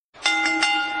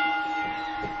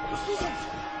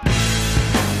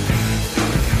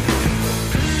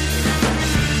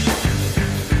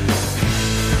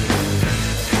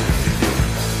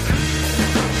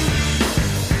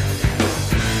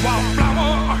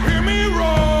Wildflower, hear me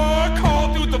roar,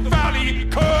 call through the valley,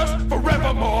 curse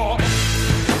forevermore.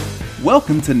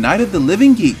 Welcome to Night of the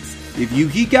Living Geeks. If you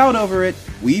geek out over it,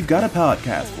 we've got a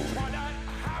podcast for it.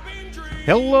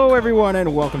 Hello, everyone,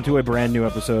 and welcome to a brand new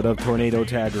episode of Tornado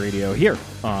Tag Radio here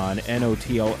on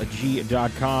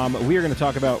NOTLG.com. We are going to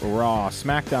talk about Raw,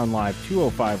 SmackDown Live,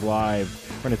 205 Live.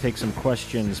 We're going to take some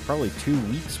questions, probably 2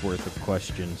 weeks worth of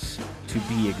questions to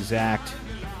be exact.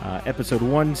 Episode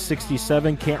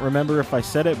 167, can't remember if I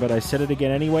said it, but I said it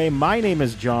again anyway. My name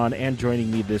is John, and joining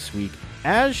me this week,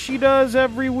 as she does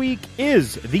every week,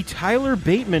 is the Tyler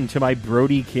Bateman to my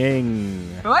Brody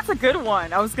King. Well, that's a good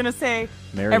one. I was going to say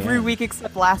Mary every Ann. week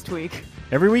except last week.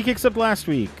 Every week except last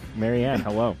week. Mary Ann,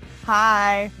 hello.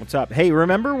 Hi. What's up? Hey,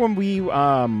 remember when we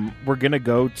were going to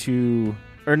go to...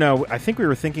 Or no, I think we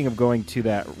were thinking of going to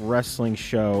that wrestling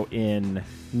show in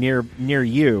near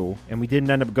you, and we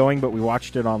didn't end up going, but we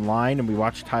watched it online, and we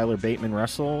watched Tyler Bateman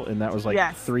wrestle, and that was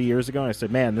like 3 years ago, and I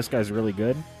said, man, this guy's really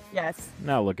good. Yes.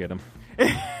 Now look at him.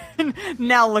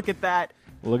 Now look at that.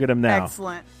 Look at him now.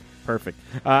 Excellent. Perfect.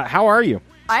 How are you?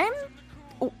 I'm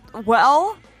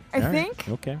well, I All right. think.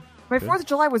 Okay. My Good. 4th of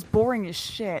July was boring as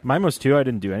shit. Mine was too. I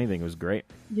didn't do anything. It was great.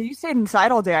 Yeah, you stayed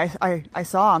inside all day. I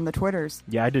saw on the Twitters.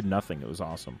 Yeah, I did nothing. It was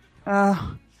awesome.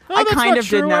 I that's kind not of did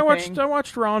true. nothing. I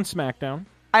watched Raw and SmackDown.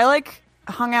 I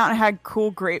hung out and had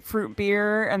cool grapefruit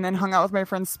beer, and then hung out with my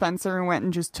friend Spencer and went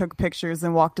and just took pictures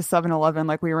and walked to 7-Eleven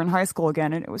like we were in high school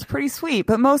again, and it was pretty sweet.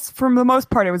 But for the most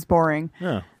part, it was boring.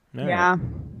 Oh, Yeah,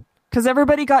 because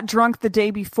everybody got drunk the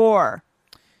day before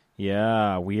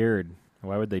Yeah, weird.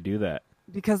 Why would they do that?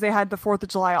 because they had the 4th of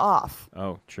July off.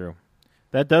 Oh, true.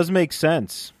 That does make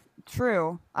sense.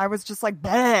 True. I was just like,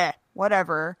 bleh,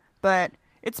 whatever. But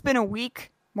it's been a week,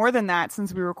 more than that,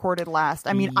 since we recorded last.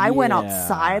 I mean, I went Yeah.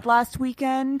 outside last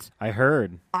weekend. I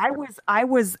heard. I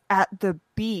was at the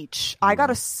beach. I got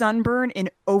a sunburn in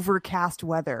overcast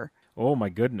weather. Oh my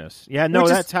goodness. Yeah, no,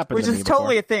 which that's is, happened which to is me before.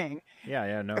 totally a thing.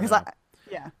 Yeah, no. Because no.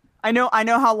 I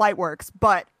know how light works,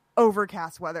 but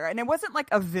overcast weather, and it wasn't like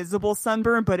a visible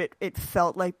sunburn, but it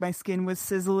felt like my skin was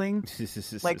sizzling.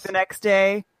 Like the next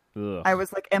day, Ugh. I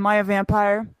was like, "Am I a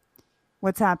vampire?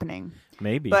 What's happening?"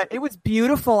 Maybe. But it was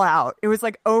beautiful out. It was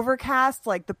like overcast,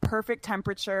 like the perfect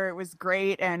temperature. It was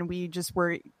great, and we just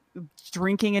were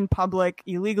drinking in public,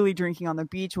 illegally drinking on the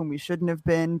beach when we shouldn't have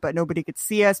been, but nobody could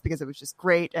see us because it was just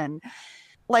great. And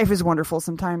life is wonderful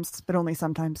sometimes, but only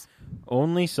sometimes.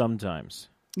 Only sometimes.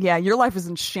 Yeah, your life is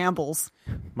in shambles.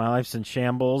 My life's in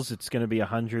shambles. It's going to be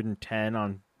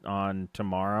 110 on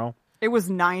tomorrow. It was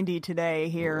 90 today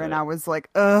here, Right. and I was like,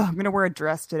 ugh, I'm going to wear a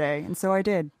dress today. And so I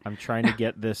did. I'm trying to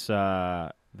get this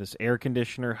this air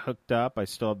conditioner hooked up. I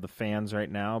still have the fans right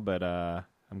now, but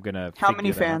I'm going to How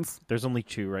many fans? There's only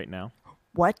 2 right now.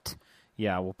 What?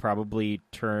 Yeah, we'll probably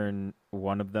turn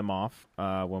one of them off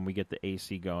when we get the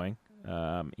AC going.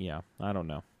 Yeah, I don't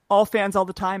know. All fans all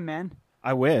the time, man.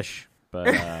 I wish,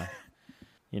 but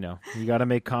you got to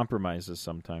make compromises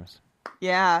sometimes.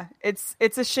 Yeah, it's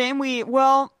a shame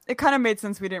it kind of made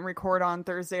sense we didn't record on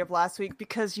Thursday of last week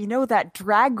because that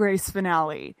Drag Race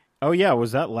finale. Oh yeah,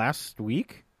 was that last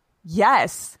week?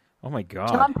 Yes. Oh my god.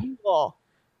 John People,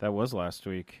 That was last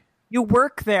week. you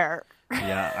work there.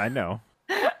 Yeah, I know.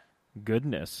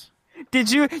 Goodness.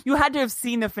 Did you had to have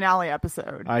seen the finale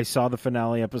episode. I saw the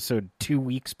finale episode 2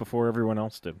 weeks before everyone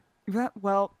else did.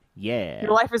 Well, Yeah.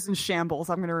 your life is in shambles.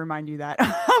 I'm going to remind you that.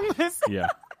 Yeah.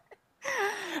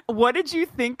 What did you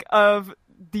think of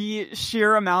the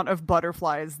sheer amount of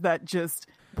butterflies that just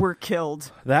were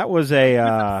killed? That was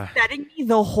a Setting me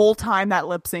the whole time that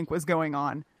lip sync was going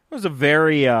on. it was a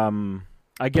very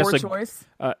I guess Poor choice.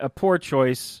 a poor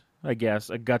choice, I guess,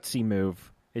 a gutsy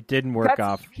move. It didn't work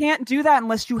off. You can't do that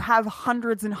unless you have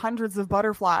hundreds and hundreds of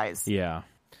butterflies. Yeah.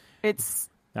 It's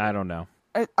I don't know.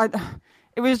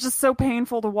 it was just so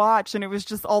painful to watch, and it was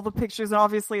just all the pictures, and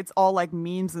obviously it's all like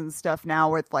memes and stuff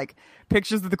now with like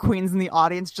pictures of the queens in the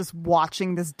audience just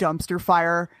watching this dumpster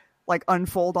fire like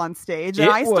unfold on stage. And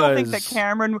I still think that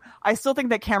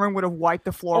Cameron would have wiped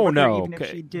the floor with her even if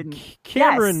she didn't.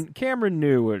 Cameron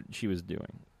knew what she was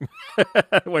doing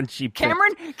when she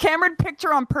picked. Cameron picked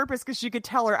her on purpose because she could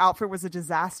tell her outfit was a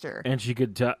disaster. And she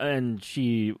could tell, and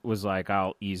she was like,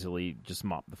 "I'll easily just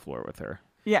mop the floor with her."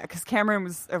 Yeah, because Cameron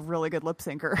was a really good lip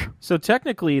syncer. So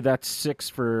technically, that's 6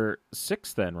 for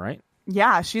 6 then, right?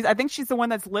 Yeah, I think she's the one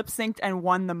that's lip synced and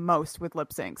won the most with lip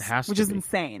syncs, which is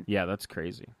insane. Yeah, that's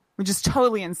crazy. Which is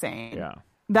totally insane. Yeah.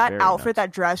 That Very outfit, nice.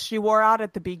 that dress she wore out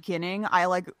at the beginning, I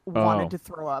wanted Oh. to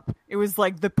throw up. It was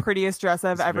like the prettiest dress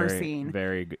I've ever seen.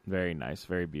 Very nice.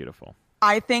 Very beautiful.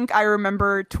 I think I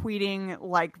remember tweeting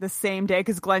like the same day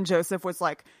because Glenn Joseph was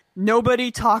like,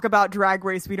 nobody talk about Drag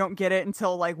Race. We don't get it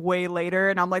until like way later.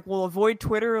 And I'm like, well, avoid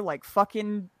Twitter like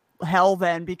fucking hell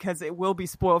then, because it will be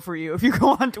spoiled for you if you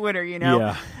go on Twitter, you know?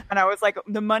 Yeah. And I was like,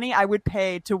 the money I would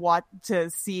pay to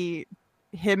see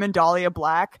him and Dahlia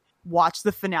Black watch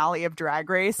the finale of Drag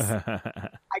Race.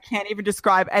 I can't even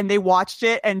describe. And they watched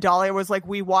it, and Dahlia was like,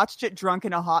 we watched it drunk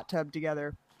in a hot tub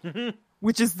together.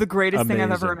 Which is the greatest thing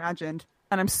I've ever Amazing. imagined.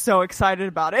 And I'm so excited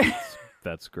about it.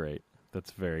 That's great.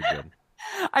 That's very good.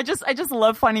 I just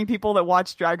love finding people that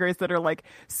watch Drag Race that are like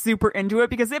super into it,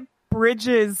 because it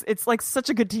bridges. It's like such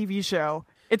a good TV show.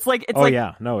 It's like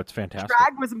Yeah, no, it's fantastic.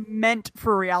 drag was meant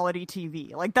for reality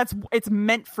TV. Like it's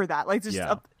meant for that. Like just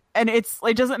Yeah. and it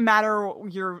doesn't matter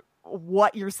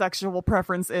what your sexual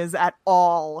preference is at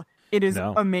all. It is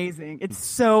No. amazing. It's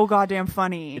so goddamn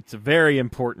funny. It's a very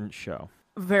important show.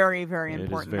 Very, very It is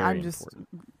important. very I'm just important.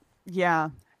 yeah.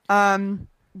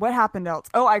 What happened else?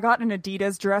 Oh, I got an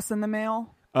Adidas dress in the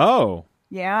mail. Oh,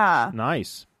 Yeah.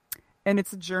 nice. And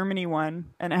it's a Germany one,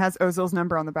 and it has Ozil's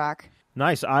number on the back.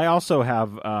 Nice. I also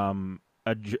have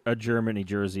a Germany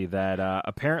jersey that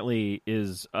apparently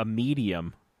is a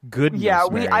medium. Goodness, Yeah, I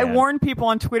Marianne. warned people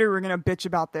on Twitter we were going to bitch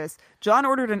about this. John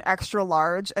ordered an extra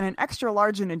large, and an extra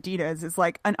large in Adidas is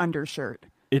like an undershirt.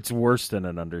 It's worse than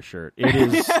an undershirt. It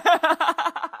is.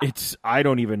 It's. I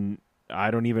don't even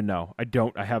know.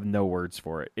 I have no words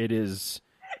for it. It is.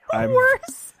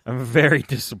 Worse. I'm very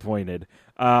disappointed.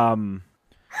 And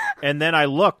then I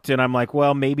looked, and I'm like,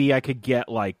 well, maybe I could get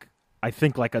I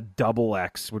think like a double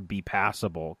X would be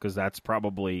passable, because that's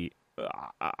probably.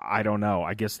 I don't know.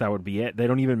 I guess that would be it. They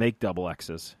don't even make double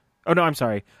X's. Oh no, I'm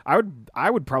sorry. I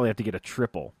would probably have to get a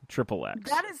triple X.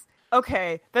 That is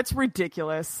okay. That's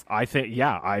ridiculous. I think.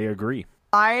 Yeah, I agree.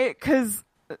 Because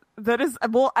that is,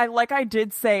 well, I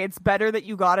did say, it's better that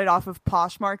you got it off of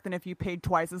Poshmark than if you paid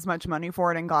twice as much money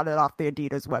for it and got it off the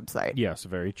Adidas website, Yes,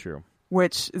 very true.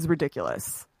 which is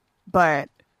ridiculous. But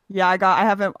yeah, I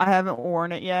haven't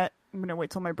worn it yet. I'm gonna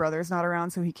wait till my brother's not around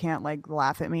so he can't like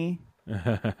laugh at me.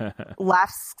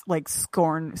 Laughs like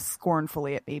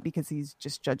scornfully at me because he's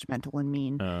just judgmental and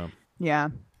mean. Yeah.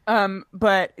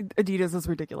 But Adidas is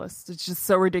ridiculous. It's just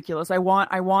so ridiculous. I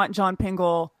want John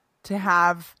Pingle to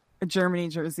have a Germany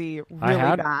jersey really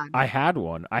bad. I had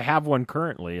one. I have one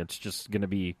currently. It's just going to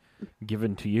be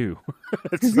given to you.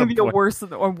 It's gonna be a worse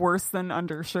than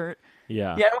undershirt.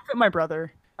 Yeah. Yeah, don't fit my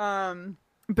brother.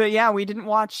 But yeah, we didn't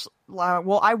watch.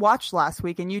 Well, I watched last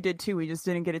week, and you did too. We just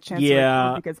didn't get a chance. Yeah. To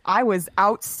record because I was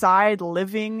outside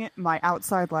living my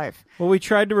outside life. Well, we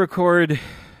tried to record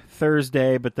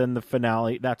Thursday, but then the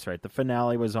finale. That's right. The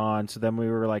finale was on. So then we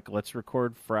were like, let's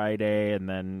record Friday, and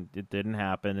then it didn't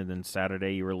happen. And then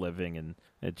Saturday you were living, and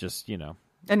it just, And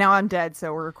now I'm dead,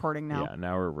 so we're recording now. Yeah,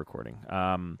 now we're recording.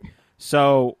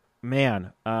 So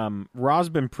man, Raw's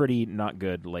been pretty not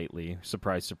good lately.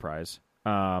 Surprise, surprise.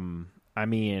 I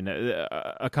mean,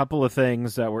 a couple of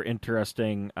things that were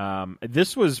interesting.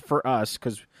 This was for us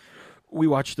because we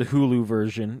watched the Hulu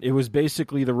version. It was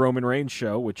basically the Roman Reigns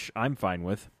show, which I'm fine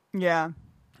with. Yeah.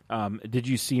 Did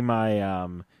you see my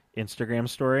Instagram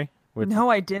story? No,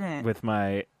 I didn't. With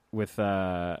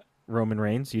Roman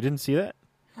Reigns. You didn't see that?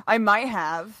 I might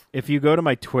have. If you go to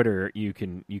my Twitter, you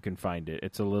can find it.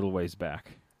 It's a little ways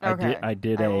back. Okay.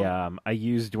 I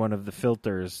used one of the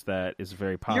filters that is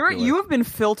very popular. You have been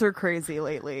filter crazy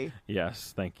lately.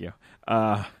 Yes, thank you.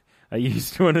 I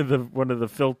used one of the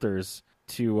filters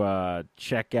to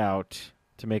check out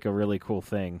to make a really cool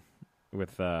thing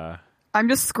with. I'm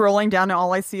just scrolling down, and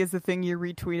all I see is the thing you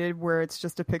retweeted, where it's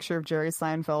just a picture of Jerry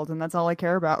Seinfeld, and that's all I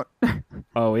care about.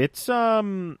 Oh, it's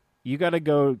you got to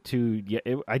go to. Yeah,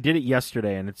 I did it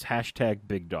yesterday, and it's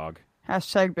 #BigDog.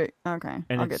 Hashtag big. Okay,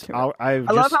 And I'll get to it. I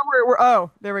love how we're.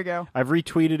 Oh, there we go. I've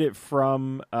retweeted it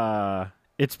from.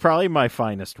 It's probably my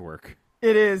finest work.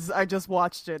 It is. I just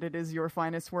watched it. It is your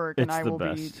finest work, and It's I the will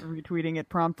best. be retweeting it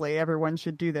promptly. Everyone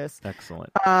should do this.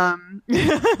 Excellent.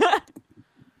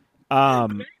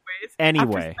 After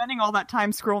Anyway, spending all that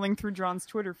time scrolling through John's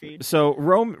Twitter feed. so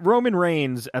Roman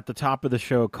Reigns at the top of the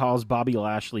show calls Bobby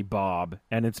Lashley Bob,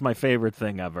 and it's my favorite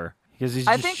thing ever because he's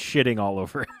just shitting all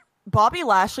over it. Bobby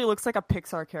Lashley looks like a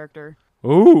Pixar character.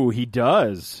 Ooh, he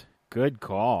does. Good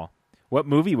call. What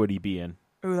movie would he be in?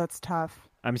 Ooh, that's tough.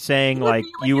 I'm saying He like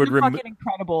be, you would in remove fucking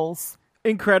Incredibles.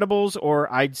 Incredibles,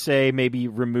 or I'd say maybe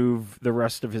remove the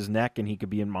rest of his neck and he could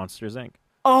be in Monsters Inc.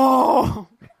 Oh,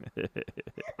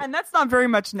 and that's not very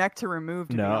much neck to remove.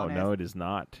 To be No, honest. no, it is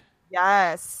not.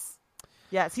 Yes.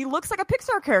 Yes, he looks like a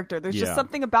Pixar character. There's Yeah. just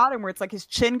something about him where it's like his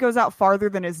chin goes out farther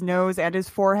than his nose and his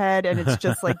forehead, and it's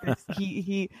just like this,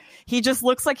 he just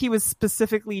looks like he was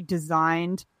specifically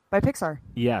designed by Pixar.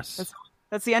 Yes.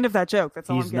 That's the end of that joke. That's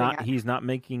all I'm He's getting not at. he's not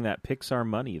making that Pixar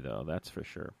money though, that's for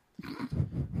sure.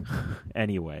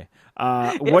 Anyway,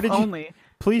 If what did you only.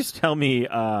 please tell me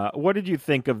what did you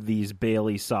think of these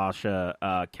Bailey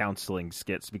Sasha counseling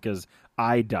skits, because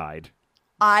I died.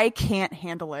 I can't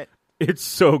handle it. It's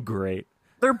so great.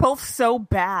 They're both so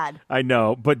bad. I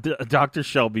know, but Dr.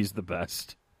 Shelby's the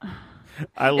best.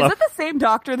 I Is love it the same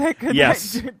doctor that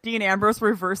Yes. that Dean Ambrose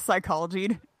reverse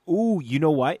psychology? Ooh, you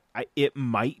know what? It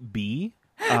might be.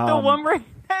 The one where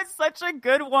that's such a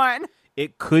good one.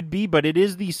 It could be, but it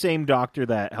is the same doctor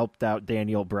that helped out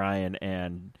Daniel Bryan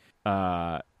and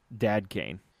Dad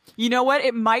Kane. You know what?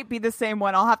 It might be the same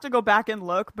one. I'll have to go back and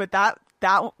look, but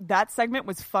that segment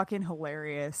was fucking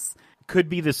hilarious. Could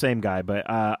be the same guy, but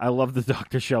I love the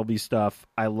Dr. Shelby stuff.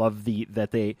 I love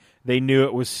that they knew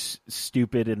it was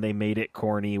stupid and they made it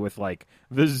corny with like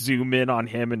the zoom in on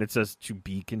him and it says to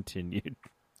be continued.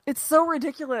 It's so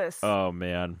ridiculous. Oh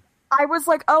man. I was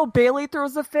like, oh, Bailey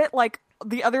throws a fit. Like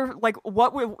the other, like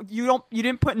what you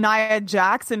didn't put Nia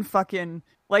Jax in fucking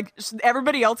like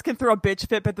everybody else can throw a bitch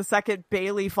fit, but the second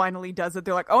Bailey finally does it,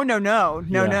 they're like, oh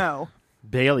no.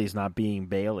 Bailey's not being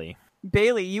Bailey.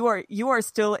 Bailey, you are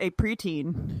still a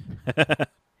preteen.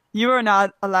 You are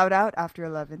not allowed out after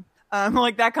 11.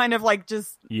 Like that kind of like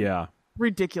just Yeah.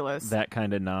 ridiculous. That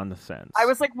kind of nonsense. I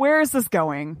was like, where is this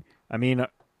going? I mean,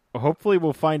 hopefully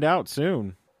we'll find out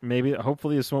soon.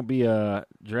 Hopefully this won't be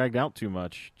dragged out too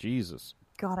much. Jesus.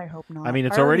 God, I hope not. I mean,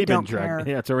 it's I already been don't dragged.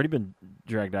 care. Yeah, it's already been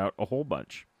dragged out a whole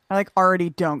bunch. I like already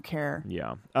don't care.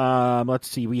 Yeah. Let's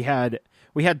see. We had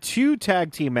 2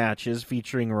 tag team matches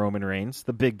featuring Roman Reigns,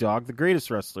 the big dog, the greatest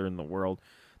wrestler in the world,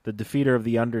 the defeater of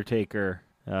the Undertaker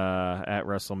at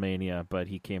WrestleMania, but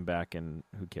he came back and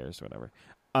who cares, whatever.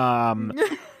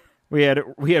 We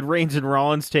had Reigns and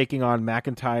Rollins taking on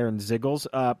McIntyre and Ziggles.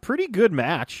 Pretty good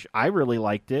match. I really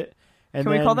liked it. And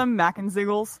Can we call them Mac and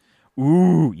Ziggles?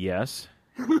 Ooh, yes.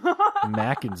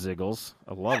 Mac and Ziggles.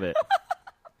 I love it.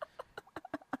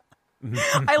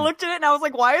 I looked at it and I was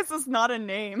like, why is this not a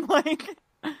name? Like,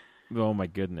 Oh my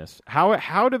goodness.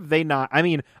 How did they not? I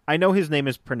mean, I know his name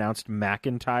is pronounced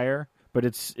McIntyre, but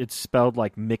it's spelled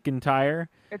like McIntyre.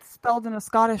 it's spelled in a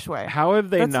Scottish way. How have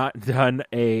they not done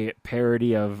a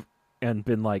parody of and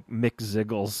been like Mick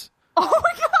Ziggles? Oh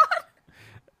my god!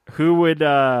 Who would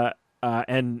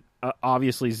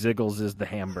obviously Ziggles is the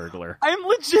Hamburglar. I'm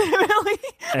legitimately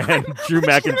And Drew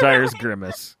McIntyre's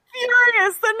Grimace.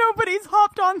 furious that nobody's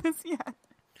hopped on this yet.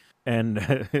 And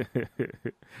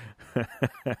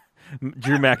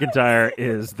Drew McIntyre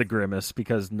is the Grimace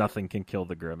because nothing can kill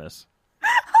the Grimace.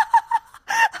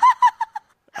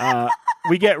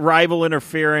 We get rival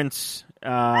interference. Of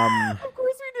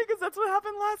course we did, because that's what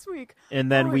happened last week.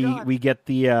 And then Oh my God. we get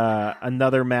the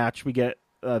another match. We get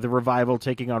the Revival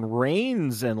taking on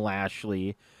Reigns and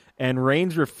Lashley. And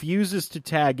Reigns refuses to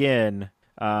tag in.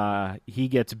 He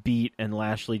gets beat, and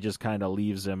Lashley just kind of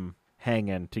leaves him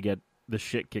hanging to get the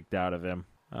shit kicked out of him.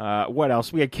 What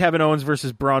else? We had Kevin Owens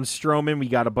versus Braun Strowman. We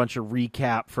got a bunch of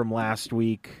recap from last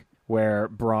week where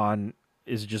Braun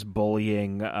is just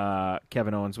bullying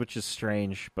Kevin Owens, which is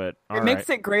strange, but It makes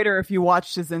it greater if you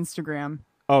watched his Instagram.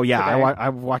 Oh yeah, today. I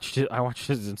watched it. I watch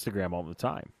his Instagram all the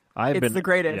time. It's the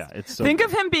greatest. Yeah, it's so Think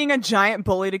good. of him being a giant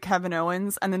bully to Kevin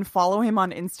Owens, and then follow him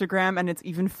on Instagram, and it's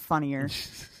even funnier.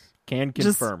 Can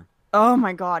Just- confirm. Oh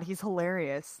my god, he's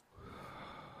hilarious.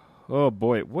 Oh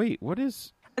boy, wait, what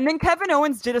is? And then Kevin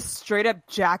Owens did a straight up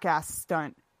jackass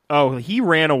stunt. Oh, he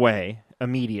ran away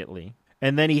immediately,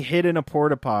 and then he hid in a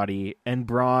porta potty, and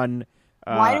Braun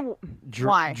Why?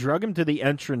 Why? drug him to the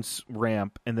entrance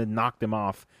ramp and then knocked him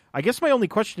off. I guess my only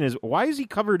question is, why is he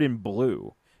covered in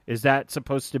blue? Is that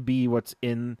supposed to be what's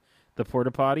in the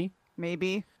porta potty?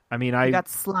 Maybe I mean, he got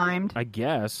slimed. I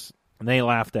guess. And they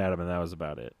laughed at him, and that was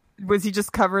about it. Was he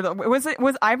just covered? Was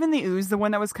Ivan the Ooze the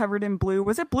one that was covered in blue?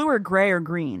 Was it blue or gray or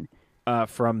green?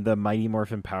 From the Mighty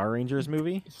Morphin Power Rangers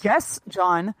movie. Yes,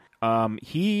 John.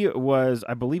 He was,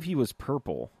 I believe he was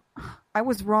purple. I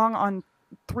was wrong on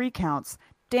 3 counts.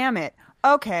 Damn it.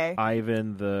 Okay.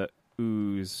 Ivan the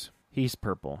Ooze. He's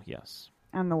purple, yes.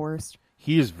 I'm the worst.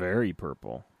 He is very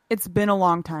purple. It's been a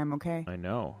long time, okay? I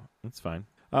know. That's fine.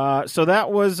 So that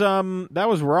was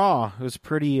Raw. It was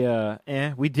pretty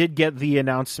We did get the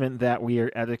announcement that we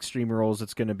are at Extreme Rules.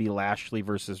 It's going to be Lashley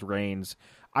versus Reigns.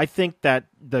 I think that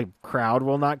the crowd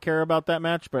will not care about that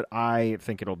match, but I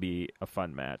think it'll be a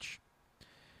fun match.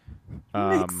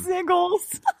 Mick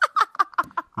Ziggles.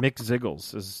 Mick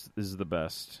Ziggles is the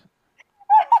best.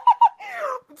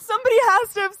 Somebody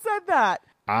has to have said that.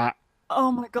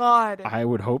 Oh my god. I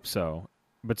would hope so.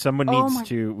 But someone needs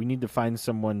to. We need to find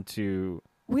someone to.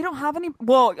 We don't have any.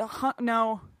 Well,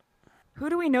 no. Who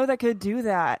do we know that could do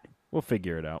that? We'll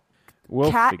figure it out.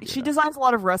 She designs a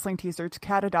lot of wrestling t-shirts.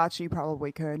 Kat Adachi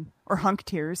probably could. Or Hunk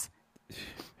Tears.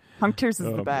 Hunk Tears is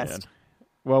the best.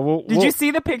 Man. Well, did you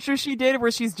see the picture she did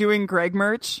where she's doing Greg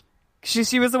merch?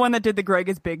 She was the one that did the Greg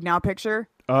is big now picture.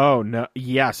 Oh no!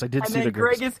 Yes, I did see the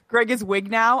Greg is wig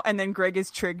now, and then Greg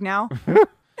is trig now.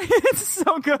 It's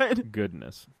so good.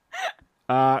 Goodness.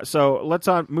 So let's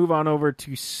move on over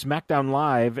to SmackDown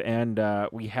Live, and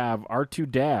we have our two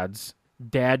dads,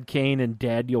 Dad Kane and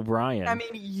Dad O'Brien. I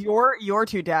mean, your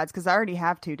two dads, because I already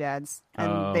have two dads,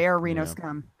 and they are Reno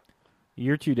scum.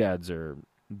 Your two dads are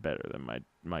better than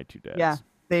my two dads. Yeah,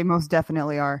 they most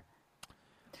definitely are.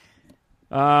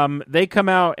 They come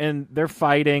out and they're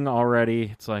fighting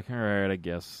already. It's like, all right, I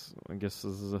guess this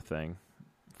is a thing.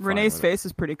 Renee's face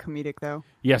is pretty comedic, though.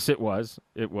 Yes, it was.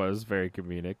 It was very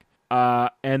comedic.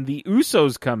 And the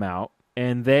Usos come out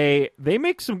and they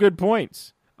make some good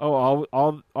points. Oh,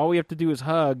 all we have to do is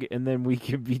hug, and then we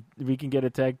can get a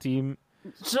tag team.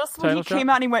 Just when he came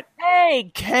out and he went,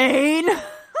 "Hey, Kane."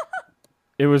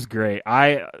 It was great.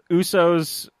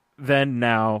 Usos then,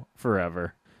 now,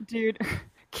 forever. Dude.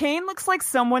 Kane looks like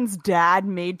someone's dad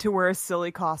made to wear a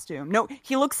silly costume. No,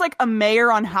 he looks like a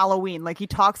mayor on Halloween. Like, he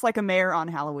talks like a mayor on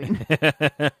Halloween.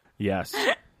 Yes.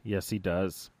 Yes, he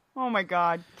does. Oh, my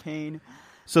God, Kane.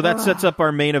 So that sets up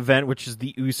our main event, which is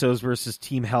the Usos versus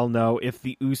Team Hell No. If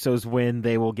the Usos win,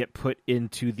 they will get put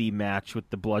into the match with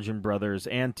the Bludgeon Brothers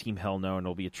and Team Hell No, and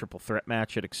it'll be a triple threat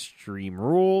match at Extreme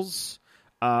Rules.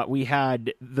 We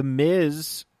had The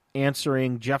Miz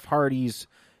answering Jeff Hardy's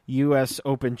U.S.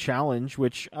 Open Challenge,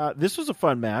 which this was a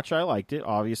fun match. I liked it.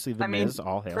 Obviously, Miz,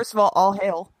 all hail. First of all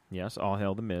hail. Yes, all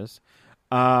hail The Miz.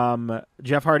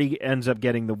 Jeff Hardy ends up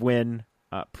getting the win.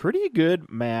 Pretty good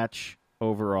match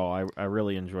overall. I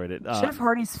really enjoyed it. Jeff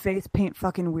Hardy's face paint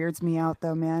fucking weirds me out,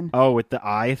 though, man. Oh, with the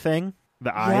eye thing?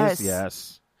 The eyes?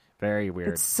 Yes. Very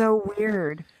weird. It's so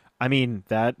weird. I mean,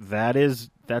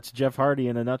 that's Jeff Hardy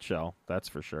in a nutshell. That's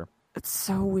for sure. It's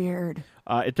so weird.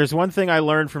 If there's one thing I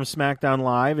learned from SmackDown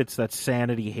Live, it's that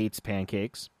Sanity hates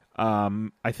pancakes.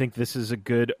 I think this is a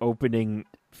good opening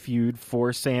feud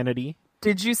for Sanity.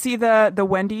 Did you see the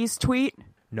Wendy's tweet?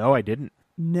 No, I didn't.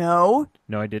 No,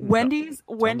 I didn't. Wendy's.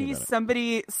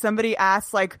 Somebody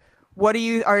asked, like, what do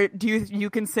you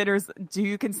consider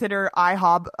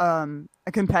IHOB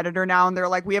a competitor now? And they're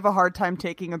like, we have a hard time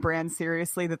taking a brand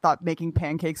seriously that thought making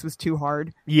pancakes was too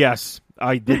hard. Yes,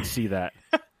 I did see that.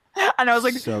 And I was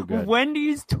like, so good.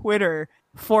 Wendy's Twitter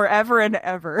forever and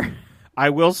ever. I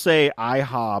will say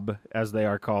IHOB, as they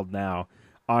are called now,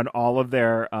 on all of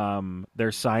their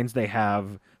signs they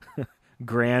have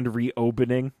grand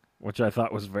reopening, which I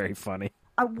thought was very funny.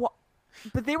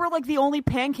 But they were like the only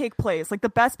pancake place, like the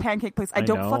best pancake place. I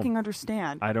don't fucking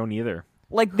understand. I don't either.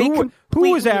 Like who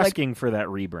was asking for that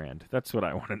rebrand? That's what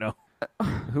I want to know.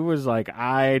 Who was like,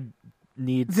 I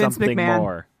need Vince something McMahon.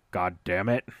 more? God damn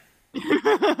it.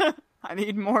 I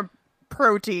need more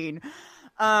protein.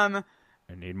 I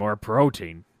need more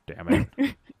protein. Damn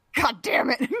it. God damn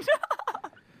it.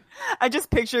 I just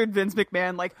pictured Vince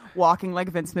McMahon like walking like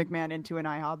Vince McMahon into an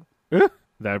IHOB.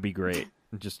 That'd be great.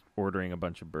 Just ordering a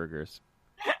bunch of burgers.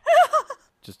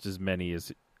 Just as many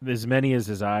as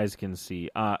his eyes can see.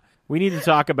 We need to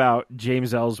talk about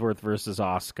James Ellsworth versus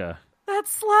Asuka. That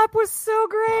slap was so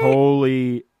great.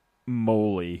 Holy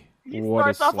moly. He what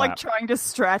starts a off slap. like trying to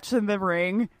stretch in the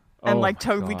ring and like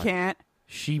totally God. can't.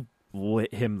 She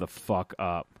lit him the fuck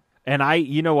up. And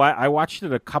you know what? I watched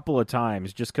it a couple of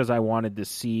times just because I wanted to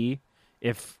see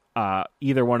if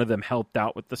either one of them helped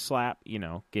out with the slap,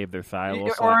 gave their thigh a little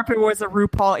slap. Or if it was a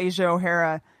RuPaul Asia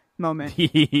O'Hara moment.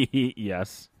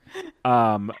 Yes.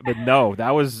 But no,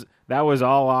 that was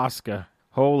all Asuka.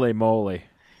 Holy moly.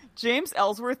 James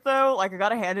Ellsworth, though, like, I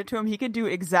gotta hand it to him. He could do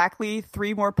exactly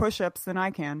 3 more push-ups than I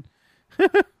can.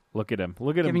 Look at him.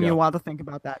 Giving you a while to think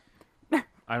about that.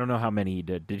 I don't know how many he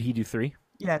did. Did he do 3?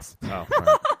 Yes. Oh, all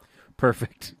right.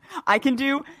 Perfect. I can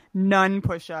do none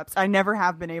push-ups. I never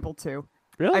have been able to.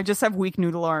 Really? I just have weak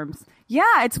noodle arms.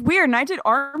 Yeah, it's weird. And I did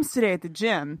arms today at the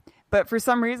gym. But for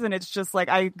some reason, it's just like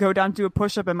I go down to do a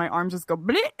push-up and my arms just go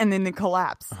bleh, and then they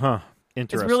collapse. Huh.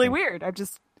 Interesting. It's really weird.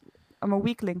 I'm a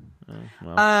weakling.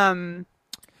 Well.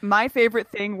 My favorite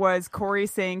thing was Corey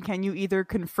saying, can you either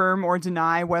confirm or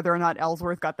deny whether or not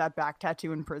Ellsworth got that back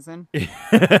tattoo in prison?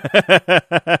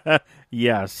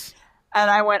 Yes. And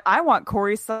I want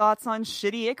Corey's thoughts on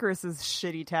Shitty Icarus's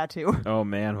shitty tattoo. Oh,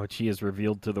 man, which he has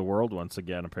revealed to the world once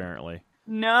again, apparently.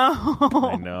 No.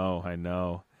 I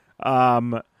know.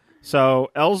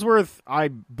 So Ellsworth, I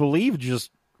believe,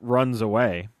 just runs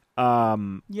away.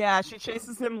 Yeah, she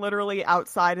chases him literally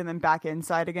outside and then back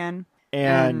inside again.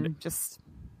 And just...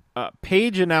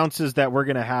 Paige announces that we're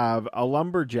going to have a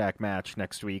lumberjack match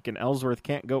next week, and Ellsworth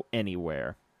can't go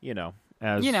anywhere,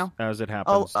 as it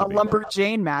happens. A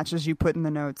lumberjane match, as you put in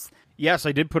the notes. Yes,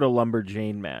 I did put a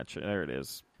lumberjane match. There it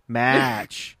is.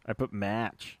 Match. I put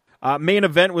match. Main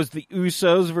event was the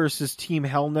Usos versus Team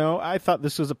Hell No. I thought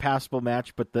this was a passable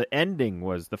match, but the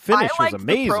finish was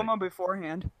amazing. The promo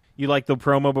beforehand. You liked the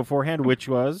promo beforehand, which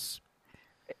was?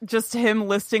 Just him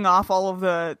listing off all of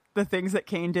the things that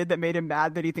Kane did that made him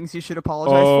mad that he thinks he should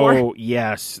apologize for. Oh,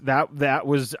 yes. That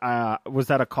was that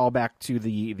a callback to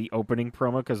the opening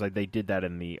promo? Because they did that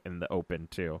in the open,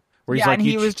 too. Where he's and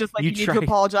he was just like, you need to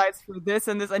apologize for this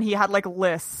and this, and he had like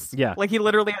lists. Yeah. Like he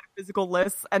literally had physical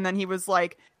lists, and then he was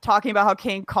like talking about how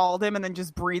Kane called him and then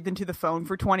just breathed into the phone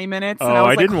for 20 minutes. And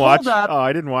I didn't watch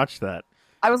that.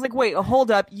 I was like, wait, hold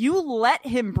up. You let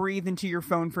him breathe into your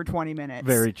phone for 20 minutes.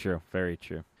 Very true. Very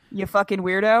true. You fucking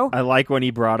weirdo. I like when he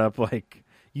brought up, like,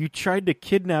 you tried to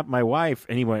kidnap my wife.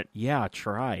 And he went, yeah,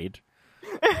 tried.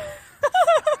 I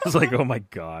was like, oh my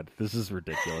God, this is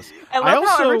ridiculous. I love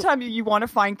how every time you want to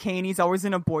find Kane, he's always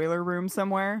in a boiler room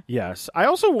somewhere. Yes. I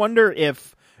also wonder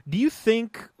do you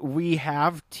think we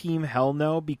have Team Hell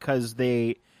No because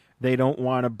they don't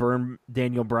want to burn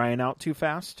Daniel Bryan out too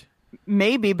fast?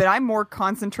 Maybe, but I'm more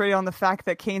concentrated on the fact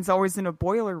that Kane's always in a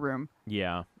boiler room.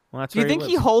 Yeah. Well, that's Do you think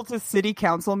he holds his city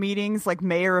council meetings like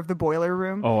mayor of the boiler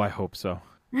room? Oh, I hope so.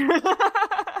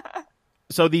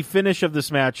 So the finish of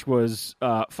this match was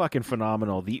fucking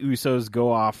phenomenal. The Usos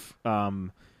go off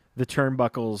the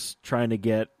turnbuckles trying to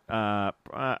get I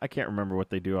can't remember what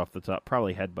they do off the top.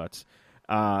 Probably headbutts.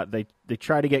 They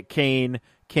try to get Kane.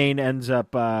 Kane ends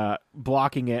up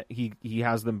blocking it. He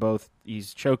has them both.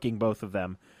 He's choking both of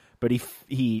them. But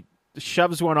he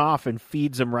shoves one off and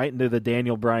feeds him right into the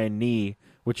Daniel Bryan knee,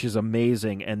 which is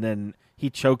amazing. And then he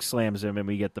choke slams him, and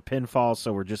we get the pinfall.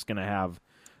 So we're just going to have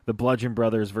the Bludgeon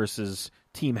Brothers versus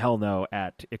Team Hell No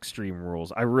at Extreme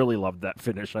Rules. I really loved that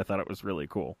finish. I thought it was really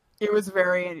cool. It was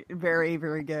very, very,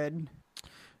 very good.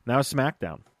 Now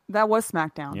SmackDown. That was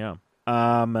SmackDown. Yeah.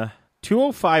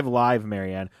 205 Live,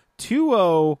 Marianne.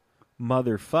 20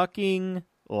 motherfucking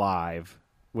live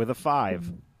with a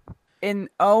 5.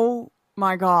 Oh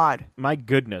my God. My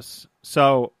goodness.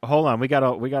 So hold on, we got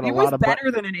a lot of. It was better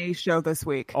than an A show this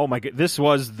week. Oh my god, this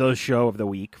was the show of the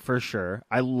week for sure.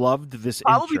 I loved this.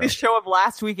 Probably intro. the show of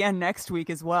last week and next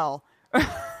week as well.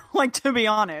 Like, to be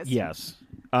honest. Yes.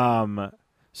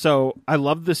 So I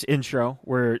love this intro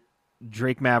where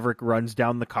Drake Maverick runs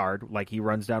down the card, like he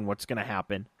runs down what's going to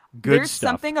happen. There's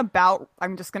something about,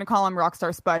 I'm just going to call him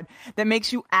Rockstar Spud, that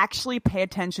makes you actually pay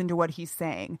attention to what he's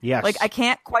saying. Yes. Like, I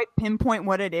can't quite pinpoint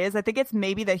what it is. I think it's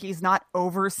maybe that he's not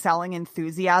overselling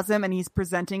enthusiasm and he's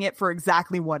presenting it for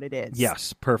exactly what it is.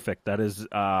 Yes, perfect. That is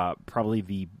probably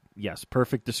the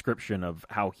perfect description of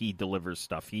how he delivers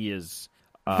stuff. He is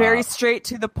very straight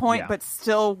to the point, but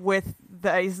still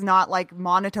he's not like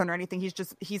monotone or anything.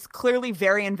 He's clearly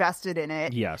very invested in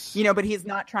it. Yes. But he's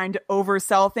not trying to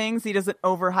oversell things. He doesn't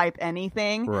overhype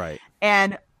anything. Right.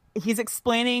 And he's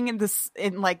explaining this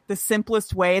in like the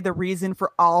simplest way, the reason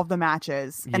for all of the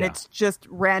matches. And it's just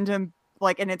random,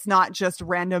 like, and it's not just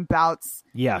random bouts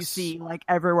you see like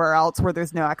everywhere else where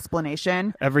there's no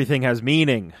explanation. Everything has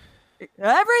meaning.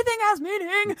 Everything has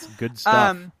meaning. It's good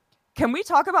stuff. Can we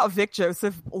talk about Vic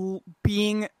Joseph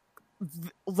being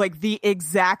like the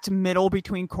exact middle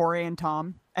between Corey and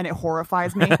Tom? And it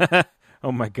horrifies me.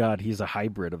 Oh my God, he's a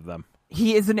hybrid of them.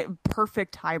 He is a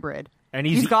perfect hybrid. And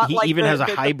he even has a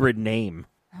hybrid name.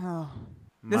 Oh,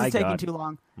 this is taking too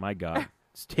long. My God.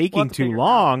 It's taking too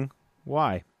long?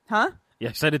 Why? Huh? Yeah,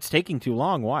 I said it's taking too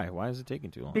long. Why? Why is it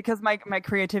taking too long? Because my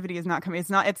creativity is not coming. It's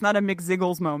not a Mick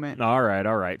Ziggles moment. All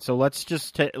right. So let's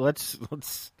just let's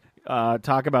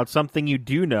talk about something you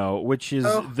do know, which is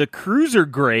the Cruiser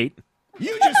Great.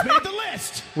 You just made the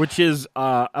list. Which is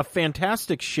a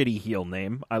fantastic shitty heel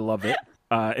name. I love it.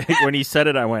 When he said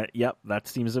it, I went, "Yep, that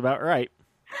seems about right."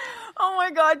 Oh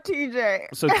my God,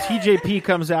 TJ. So TJP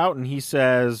comes out and he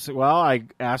says, "Well, I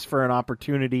asked for an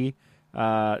opportunity.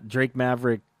 Drake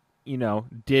Maverick,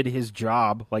 did his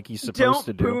job like he's supposed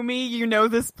to do." Don't boo me.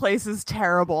 This place is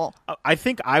terrible. I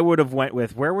think I would have went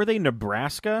with, where were they?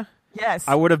 Nebraska? Yes.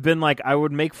 I would have been like, I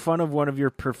would make fun of one of your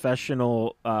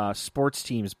professional sports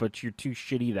teams, but you're too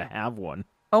shitty to have one.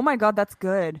 Oh my God, that's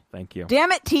good. Thank you.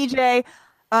 Damn it, TJ.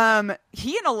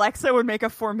 He and Alexa would make a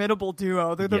formidable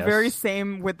duo. They're the very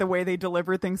same with the way they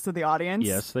deliver things to the audience.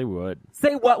 Yes, they would.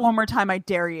 Say what one more time, I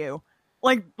dare you.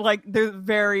 Like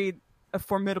they're a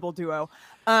formidable duo.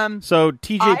 So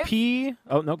TJP.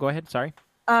 Oh no, go ahead. Sorry.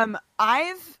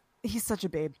 He's such a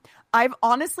babe. I've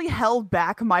honestly held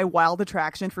back my wild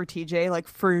attraction for TJ like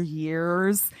for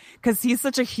years because he's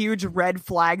such a huge red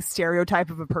flag stereotype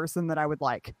of a person that I would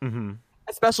like,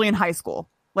 especially in high school.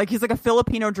 Like he's like a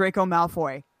Filipino Draco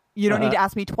Malfoy. You don't need to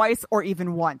ask me twice or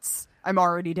even once. I'm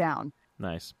already down.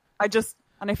 Nice.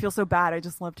 And I feel so bad. I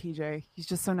just love TJ. He's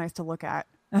just so nice to look at.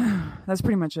 That's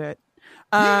pretty much it.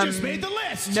 You just made the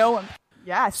list. No.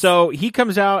 Yes. So he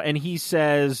comes out and he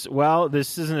says, well,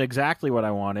 this isn't exactly what I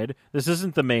wanted. This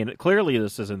isn't the main. Clearly,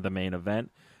 this isn't the main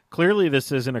event. Clearly,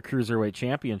 this isn't a Cruiserweight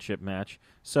Championship match.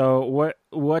 So what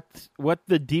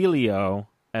the dealio,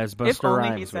 as Buster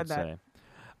Rhymes would say.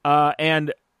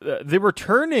 And the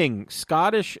returning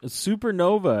Scottish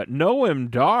Supernova, Noam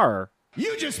Dar.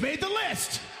 You just made the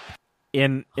list.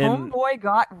 In Homeboy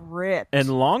got ripped. In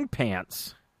long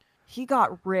pants. He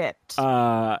got ripped.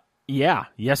 Yeah,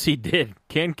 yes, he did.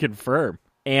 Can confirm.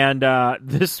 And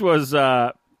this was maybe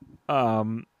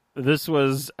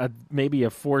a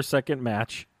 4-second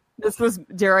match. This was,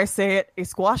 dare I say it, a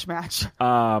squash match.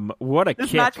 What a kick!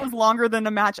 This match was longer than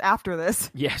the match after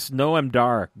this. Yes, Noam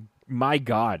Dar. My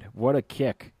God, what a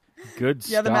kick! Good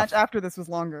stuff. Yeah, the match after this was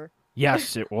longer.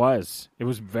 Yes, it was. It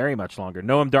was very much longer.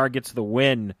 Noam Dar gets the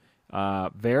win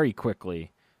very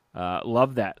quickly.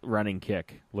 Love that running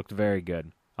kick. Looked very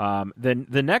good. Then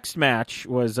the next match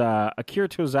was Akira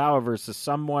Tozawa versus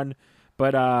someone,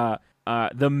 but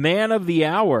the man of the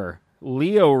hour,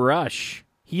 Lio Rush.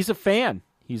 He's a fan.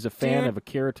 He's a fan of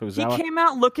Akira Tozawa. He came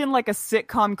out looking like a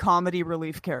sitcom comedy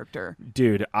relief character.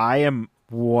 Dude, I am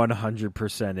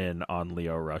 100% in on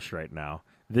Lio Rush right now.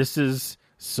 This is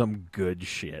some good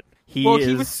shit. He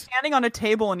was standing on a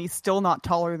table and he's still not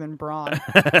taller than Braun.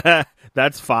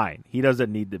 That's fine. He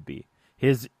doesn't need to be.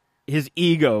 His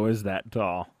ego is that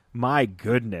tall. My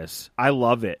goodness. I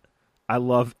love it. I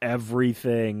love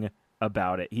everything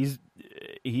about it. He's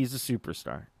a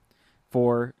superstar.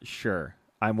 For sure.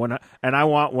 I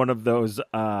want one of those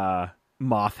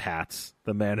moth hats,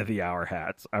 the man of the hour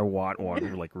hats. I want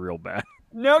one like real bad.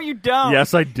 No, you don't.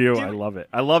 Yes, I do. I love it.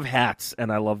 I love hats,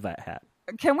 and I love that hat.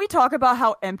 Can we talk about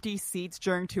how empty seats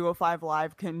during 205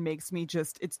 Live makes me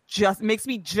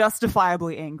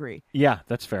justifiably angry? Yeah,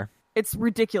 that's fair. It's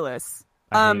ridiculous.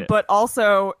 I hate it. But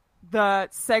also the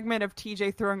segment of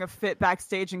TJ throwing a fit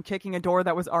backstage and kicking a door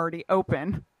that was already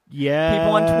open. Yeah.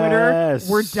 People on Twitter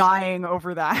were dying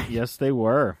over that. Yes, they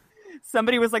were.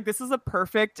 Somebody was like, this is a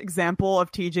perfect example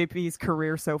of TJP's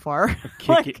career so far.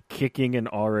 Kicking an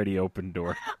already open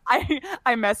door.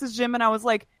 I messaged him and I was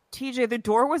like, TJ, the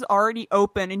door was already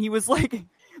open. And he was like,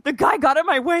 the guy got in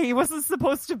my way. He wasn't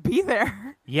supposed to be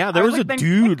there. Yeah, there was a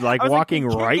dude walking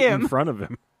right in front of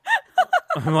him.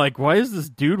 I'm like, why is this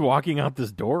dude walking out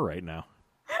this door right now?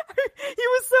 He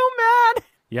was so mad.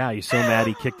 Yeah, he's so mad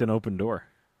he kicked an open door.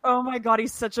 Oh my God,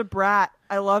 he's such a brat.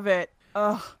 I love it.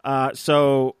 Ugh.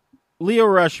 So Lio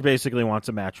Rush basically wants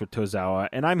a match with Tozawa,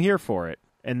 and I'm here for it.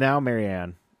 And now,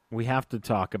 Marianne, we have to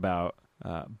talk about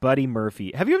Buddy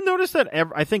Murphy. Have you noticed that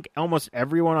I think almost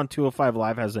everyone on 205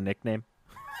 Live has a nickname?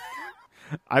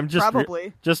 I'm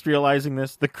just realizing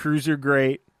this. The Cruiser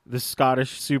Great, the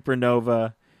Scottish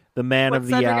Supernova, the Man of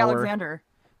the Cedric Hour. Alexander?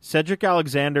 Cedric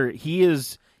Alexander, he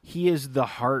is the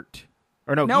heart.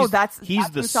 Or no, he's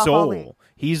the Mustafa soul. Ali.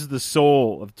 He's the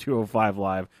soul of 205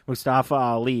 Live. Mustafa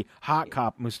Ali, Hot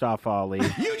Cop Mustafa Ali.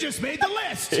 You just made the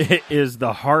list. Is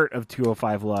the heart of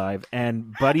 205 Live,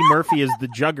 and Buddy Murphy is the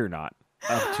juggernaut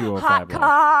of 205 Hot Live.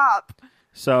 Cop.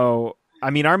 So, I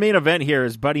mean, our main event here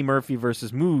is Buddy Murphy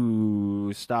versus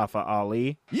Mustafa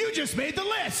Ali. You just made the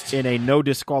list. In a no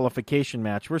disqualification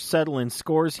match. We're settling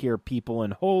scores here, people,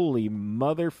 and holy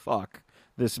motherfuck,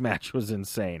 this match was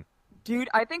insane. Dude,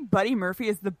 I think Buddy Murphy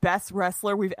is the best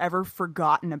wrestler we've ever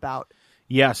forgotten about.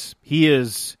 Yes, he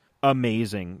is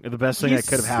amazing. The best thing that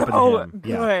could have happened to him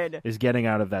good. is getting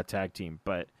out of that tag team.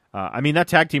 But, I mean, that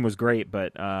tag team was great,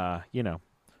 but,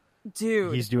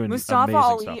 dude, he's doing Mustafa amazing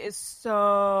Ali stuff. is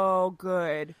so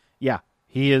good. Yeah,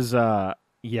 he is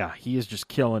just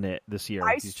killing it this year.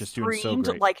 He's just doing so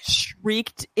great.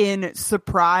 Shrieked in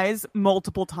surprise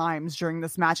multiple times during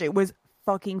this match. It was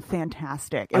fucking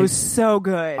fantastic. It was so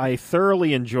good. I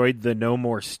thoroughly enjoyed the "No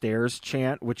More Stairs"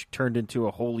 chant, which turned into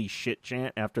a "Holy shit"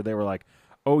 chant after they were like,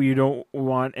 "Oh, you don't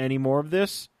want any more of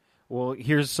this? Well,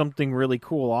 here's something really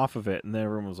cool off of it." And then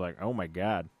everyone was like, "Oh my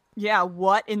God." Yeah,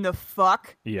 what in the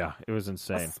fuck? Yeah, it was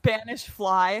insane. A Spanish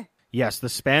Fly. Yes, the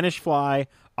Spanish Fly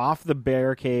off the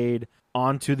barricade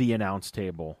onto the announce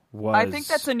table was... I think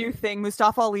that's a new thing.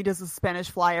 Mustafa Ali does a Spanish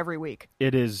Fly every week.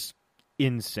 It is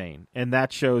insane. And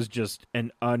that shows just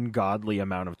an ungodly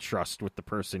amount of trust with the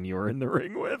person you're in the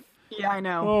ring with. Yeah, I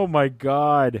know. Oh my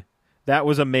God, that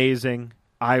was amazing.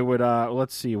 I would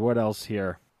let's see what else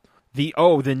here. The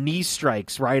knee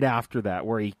strikes right after that,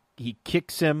 where he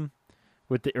kicks him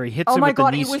or he hits Oh him my with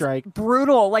God, the knee it was strike.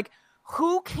 brutal. Like,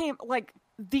 who came? Like,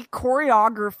 the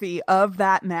choreography of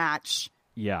that match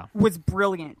Yeah, was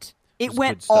brilliant. It was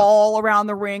went good stuff. all around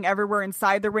the ring, everywhere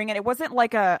inside the ring, and it wasn't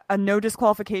like a no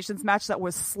disqualifications match that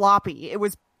was sloppy. It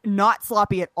was not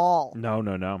sloppy at all. no.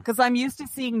 Because I'm used to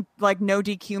seeing like no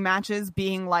DQ matches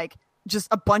being like just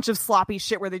a bunch of sloppy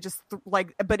shit where they just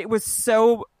but it was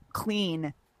so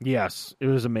clean. Yes, it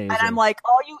was amazing. And I'm like,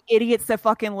 all you idiots that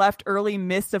fucking left early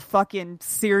missed a fucking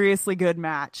seriously good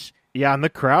match. yeah, and the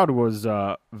crowd was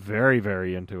very,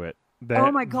 very into it.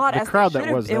 Oh my God, the as they crowd that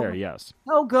should've. was there, yes.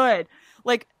 So good.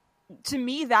 Like, to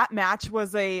me, that match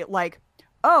was a like,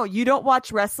 oh, you don't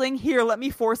watch wrestling? Here, let me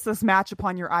force this match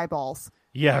upon your eyeballs.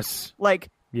 Yes, Like,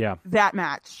 yeah. that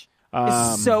match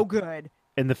is so good.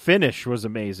 And the finish was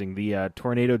amazing. The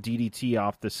tornado DDT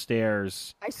off the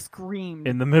stairs I screamed.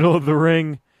 in the middle of the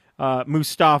ring.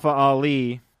 Mustafa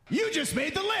Ali You just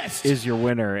made the list. is your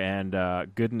winner, and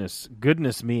goodness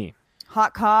me,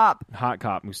 Hot Cop. hot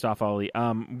cop Mustafa Ali.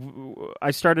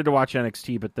 I started to watch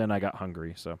NXT, but then I got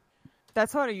hungry. So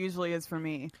That's how it usually is for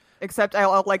me. Except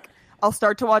I'll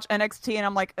start to watch NXT and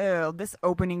I'm like, oh, this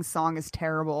opening song is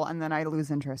terrible, and then I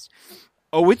lose interest.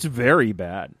 it's very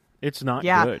bad. It's not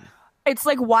Yeah. good. It's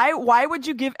like, why would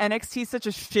you give NXT such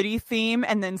a shitty theme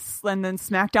and then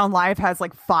SmackDown Live has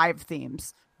like 5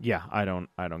 themes? Yeah, I don't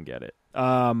get it.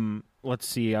 Let's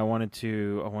see. I wanted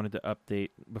to update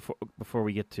before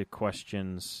we get to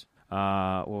questions.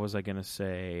 What was I gonna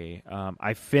say?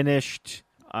 I finished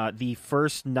the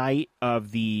first night of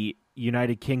the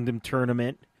United Kingdom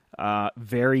tournament.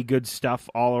 Very good stuff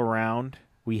all around.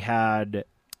 We had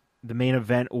the main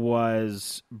event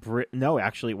was no,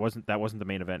 actually it wasn't. That wasn't the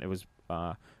main event. It was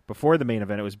before the main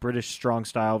event. It was British Strong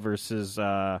Style versus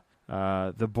the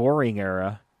Boring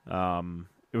Era.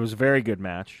 It was a very good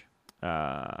match.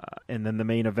 And then the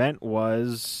main event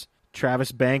was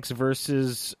Travis Banks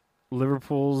versus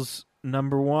Liverpool's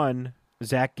 #1,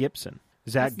 Zach Gibson.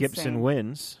 Zach That's Gibson insane.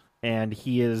 wins, and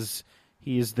he is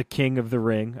the king of the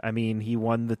ring. I mean, he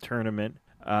won the tournament,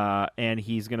 and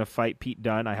he's going to fight Pete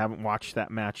Dunne. I haven't watched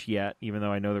that match yet, even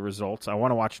though I know the results. I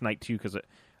want to watch night 2 because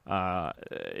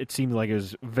it seemed like it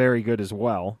was very good as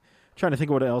well. I'm trying to think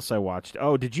of what else I watched.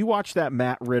 Oh, did you watch that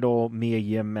Matt Riddle, Mia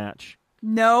Yim match?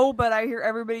 No, but I hear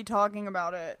everybody talking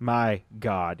about it. My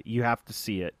God, you have to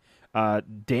see it.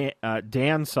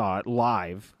 Dan saw it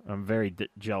live. I'm very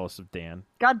jealous of Dan.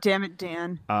 God damn it,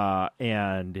 Dan.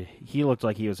 And he looked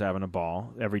like he was having a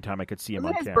ball every time I could see him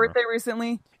Wasn't on his camera. birthday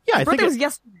recently? Yeah, I His think birthday was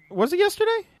yesterday. Was it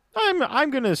yesterday? I'm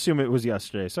going to assume it was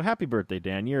yesterday. So happy birthday,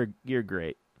 Dan. You're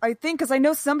great. I think, because I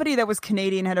know somebody that was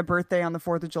Canadian had a birthday on the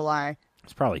 4th of July.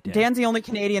 It's probably Dan. Dan's the only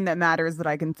Canadian that matters that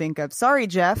I can think of. Sorry,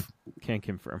 Jeff. Can't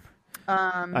confirm.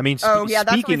 I mean, That's what we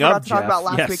speaking forgot of to talk Jeff, about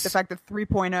last yes. week, the fact that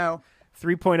 3.0.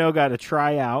 3.0 got a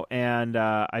tryout, and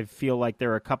I feel like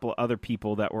there are a couple other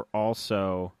people that were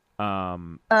also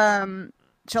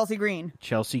Chelsea Green.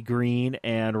 Chelsea Green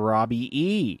and Robbie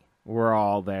E. were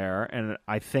all there, and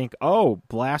I think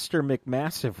Blaster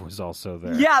McMassive was also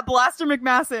there. Yeah, Blaster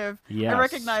McMassive. Yes. I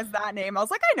recognize that name. I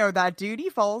was like, I know that dude. He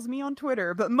follows me on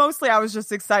Twitter. But mostly I was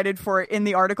just excited for it. In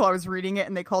the article, I was reading it,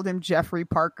 and they called him Jeffrey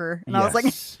Parker. And I was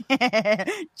like,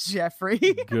 Jeffrey.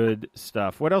 Good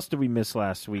stuff. What else did we miss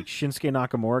last week? Shinsuke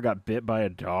Nakamura got bit by a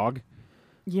dog?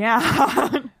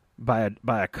 Yeah. By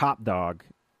a cop dog.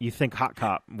 You think Hot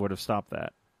Cop would have stopped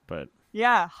that, but...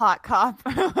 Yeah, Hot Cop.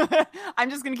 I'm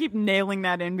just going to keep nailing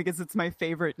that in because it's my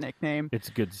favorite nickname. It's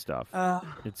good stuff.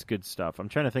 It's good stuff. I'm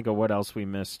trying to think of what else we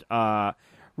missed.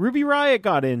 Ruby Riott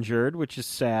got injured, which is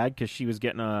sad because she was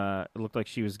getting it looked like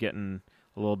she was getting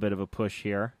a little bit of a push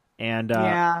here. And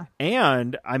Yeah.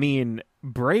 and I mean,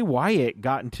 Bray Wyatt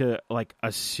got into like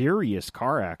a serious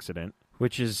car accident,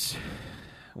 which is,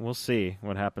 we'll see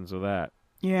what happens with that.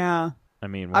 Yeah. I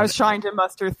mean, I was trying to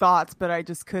muster thoughts, but I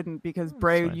just couldn't because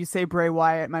fine. you say Bray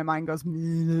Wyatt, my mind goes,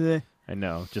 "Bleh." I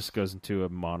know, just goes into a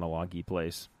monologue-y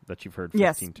place that you've heard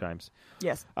Yes. 15 times.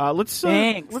 Yes. Let's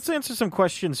answer some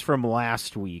questions from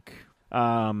last week.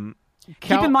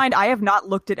 Keep in mind, I have not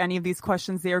looked at any of these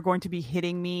questions. They are going to be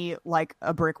hitting me like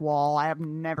a brick wall. I have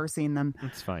never seen them.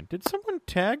 That's fine. Did someone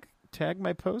tag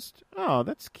my post? Oh,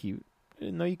 that's cute. I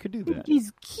didn't know you could do that.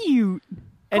 He's cute.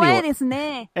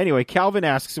 Anyway, Calvin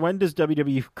asks, when does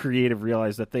WWE Creative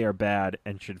realize that they are bad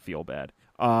and should feel bad?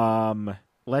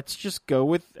 Let's just go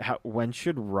with when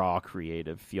should Raw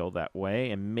Creative feel that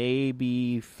way? And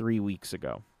maybe 3 weeks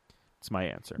ago. That's my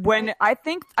answer. When I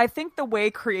think the way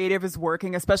creative is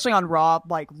working, especially on Raw,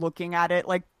 like looking at it,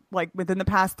 like like within the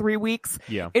past 3 weeks.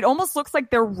 Yeah. It almost looks like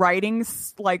their writing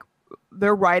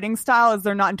style is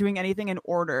they're not doing anything in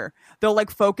order. They'll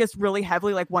like focus really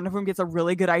heavily. Like one of them gets a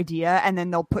really good idea and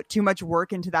then they'll put too much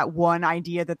work into that one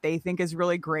idea that they think is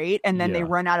really great. And then they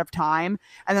run out of time.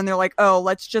 And then they're like, oh,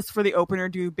 let's just for the opener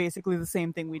do basically the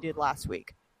same thing we did last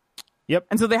week. Yep.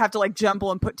 And so they have to like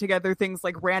jumble and put together things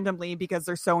like randomly because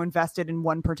they're so invested in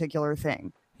one particular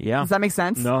thing. Yeah. Does that make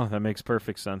sense? No, that makes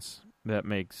perfect sense. That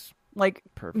makes like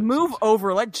perfect move sense.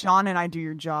 over. Let John and I do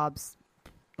your jobs.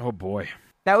 Oh boy.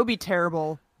 That would be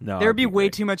terrible. No. There'd be way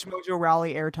great. too much Mojo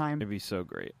Raleigh airtime. It'd be so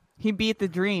great. He beat the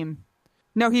dream.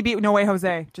 No, he beat No Way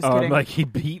Jose. Just Oh, kidding. like he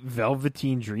beat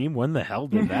Velveteen Dream? When the hell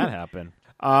did that happen?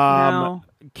 No.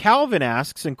 Calvin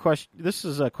asks, and this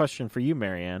is a question for you,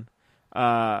 Marianne.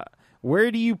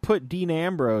 Where do you put Dean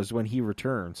Ambrose when he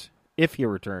returns? If he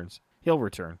returns. He'll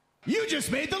return. You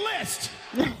just made the list.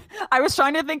 I was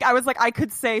trying to think. I was like, I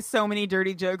could say so many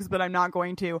dirty jokes, but I'm not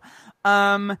going to.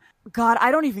 God,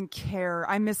 I don't even care.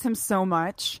 I miss him so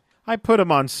much. I put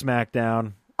him on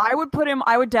SmackDown. I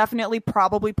would definitely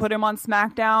probably put him on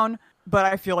SmackDown, but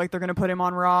I feel like they're going to put him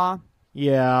on Raw.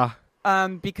 Yeah.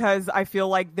 Because I feel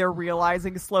like they're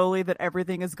realizing slowly that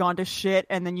everything has gone to shit,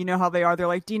 and then you know how they are. They're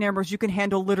like, Dean Ambrose, you can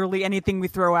handle literally anything we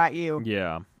throw at you.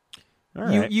 Yeah. All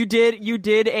right. You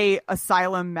did a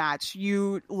asylum match.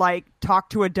 You like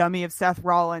talked to a dummy of Seth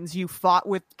Rollins. You fought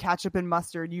with ketchup and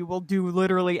mustard. You will do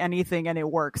literally anything, and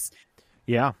it works.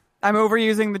 Yeah. I'm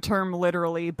overusing the term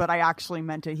literally, but I actually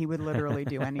meant it. He would literally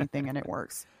do anything, and it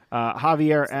works.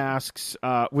 Javier asks,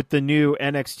 with the new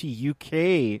NXT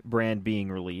UK brand being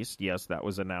released, yes, that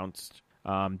was announced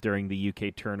during the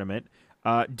UK tournament.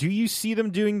 Do you see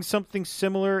them doing something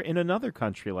similar in another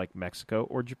country like Mexico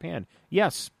or Japan?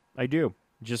 Yes, I do.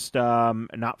 Just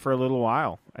not for a little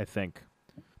while, I think.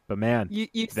 But man, You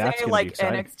that's say gonna be like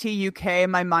exciting. NXT UK,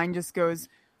 my mind just goes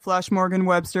Flash Morgan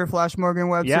Webster,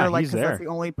 Yeah, like he's because there. that's the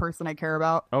only person I care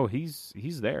about. Oh, he's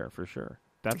there for sure.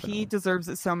 Definitely. He deserves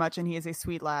it so much, and he is a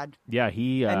sweet lad. Yeah,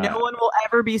 he. And no one will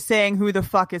ever be saying who the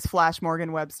fuck is Flash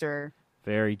Morgan Webster.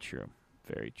 Very true.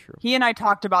 Very true. He and I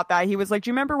talked about that. He was like, "Do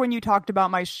you remember when you talked about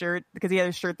my shirt?" Because he had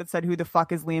a shirt that said, "Who the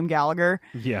fuck is Liam Gallagher?"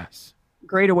 Yes.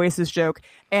 Great Oasis joke.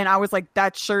 And I was like,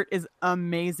 "That shirt is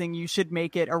amazing. You should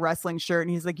make it a wrestling shirt."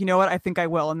 And he's like, "You know what? I think I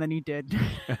will." And then he did.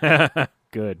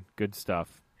 Good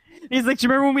stuff. He's like, "Do you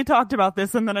remember when we talked about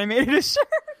this?" And then I made it a shirt.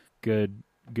 Good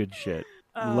shit.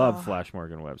 Love Flash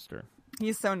Morgan Webster.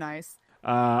 He's so nice.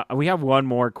 We have one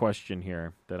more question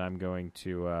here that I'm going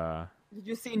to. Did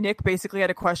you see Nick basically had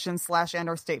a question / and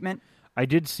or statement? I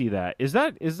did see that. Is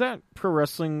that pro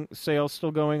wrestling sale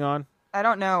still going on? I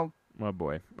don't know. Oh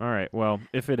boy. All right. Well,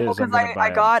 if it is, I'm Because gonna buy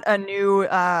I it. got a new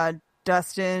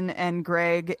Dustin and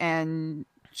Greg and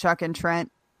Chuck and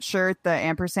Trent shirt, the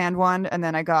ampersand one, and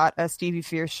then I got a Stevie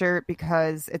Fierce shirt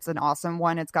because it's an awesome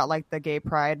one. It's got like the gay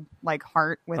pride like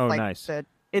heart with Oh, like nice.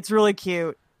 it's really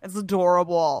cute. It's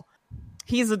adorable.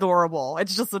 He's adorable.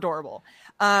 It's just adorable.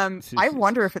 I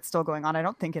wonder if it's still going on. I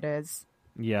don't think it is.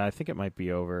 Yeah, I think it might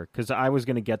be over because I was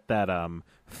gonna get that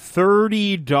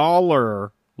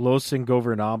 $30 Los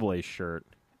Ingobernables shirt,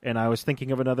 and I was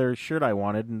thinking of another shirt I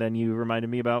wanted, and then you reminded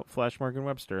me about Flash Morgan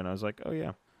Webster, and I was like, oh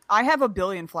yeah, I have a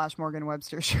billion Flash Morgan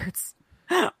Webster shirts.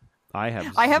 I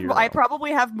have. I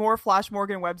probably have more Flash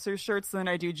Morgan Webster shirts than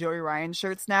I do Joey Ryan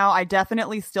shirts now. I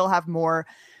definitely still have more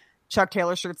Chuck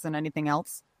Taylor shirts than anything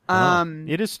else.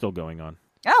 It is still going on.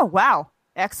 Oh wow.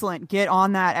 Excellent. Get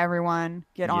on that, everyone.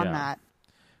 Get on Yeah. that.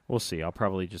 We'll see. I'll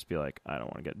probably just be like, I don't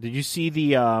want to get. Did you see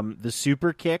the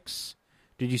Super Kicks?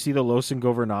 Did you see the Los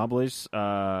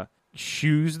Ingobernables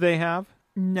shoes they have?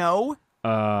 No.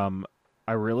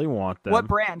 I really want them. What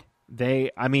brand?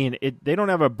 They don't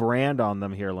have a brand on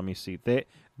them here. Let me see.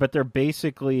 But they're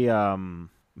basically,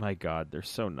 my God, they're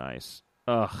so nice.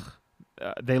 Ugh,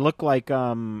 they look like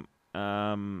cons.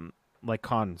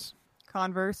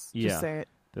 Converse. Yeah. Just say it.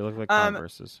 They look like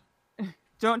Converses.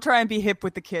 Don't try and be hip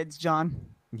with the kids, John.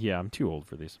 Yeah, I'm too old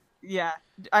for these. Yeah.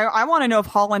 I want to know if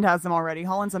Holland has them already.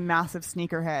 Holland's a massive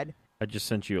sneakerhead. I just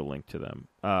sent you a link to them.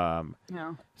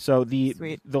 No. So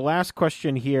Sweet. the last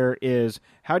question here is,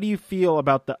 how do you feel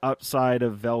about the upside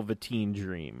of Velveteen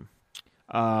Dream?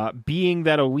 Being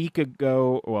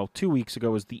that 2 weeks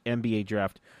ago was the NBA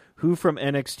draft, who from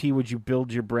NXT would you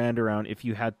build your brand around if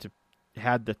you had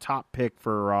the top pick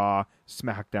for Raw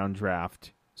SmackDown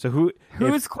draft? So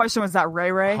whose question was that?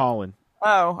 Ray? Holland.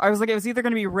 Oh, I was like, it was either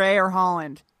going to be Ray or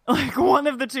Holland. Like one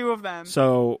of the two of them.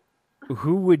 So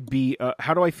who would be,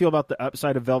 how do I feel about the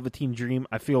upside of Velveteen Dream?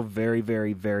 I feel very,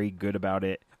 very, very good about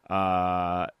it.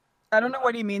 I don't know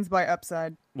what he means by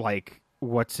upside. Like,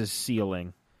 what's his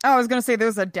ceiling? I was gonna say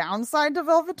there's a downside to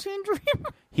Velveteen Dream.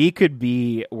 He could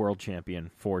be world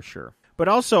champion for sure. But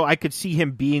also, I could see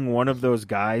him being one of those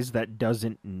guys that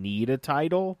doesn't need a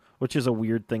title, which is a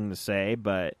weird thing to say,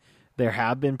 but there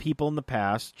have been people in the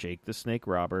past, Jake the Snake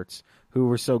Roberts, who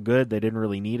were so good they didn't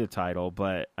really need a title.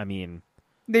 But, I mean...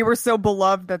 They were so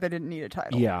beloved that they didn't need a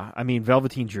title. Yeah, I mean,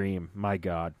 Velveteen Dream, my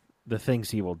God. The things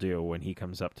he will do when he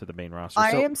comes up to the main roster.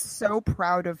 I am so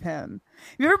proud of him.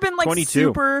 Have you ever been, like,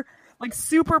 22.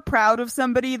 super proud of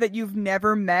somebody that you've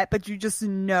never met, but you just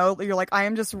know you're like, I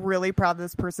am just really proud that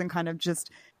this person kind of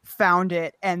just found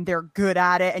it and they're good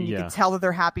at it, and you can tell that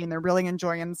they're happy and they're really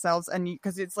enjoying themselves. And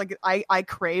because it's like I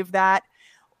crave that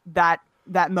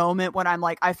moment when I'm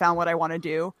like, I found what I want to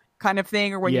do kind of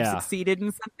thing, or when you've succeeded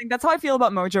in something. That's how I feel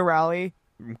about Mojo Rawley.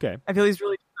 Okay. I feel he's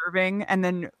really deserving. And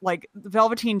then like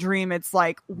Velveteen Dream, it's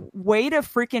like way to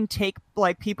freaking take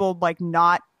like people like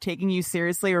not taking you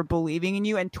seriously or believing in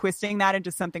you and twisting that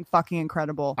into something fucking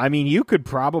incredible. I mean, you could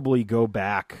probably go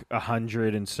back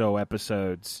 100 and so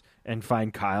episodes and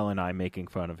find Kyle and I making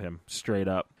fun of him straight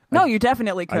up. No, you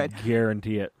definitely could. I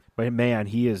guarantee it. But man,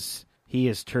 he has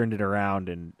turned it around,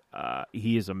 and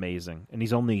he is amazing. And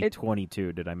he's only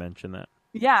 22. Did I mention that?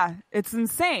 Yeah, it's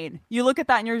insane. You look at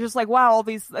that and you're just like, wow, all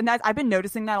these... And I've been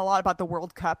noticing that a lot about the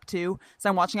World Cup, too. So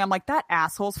I'm watching, I'm like, that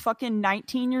asshole's fucking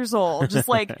 19 years old. Just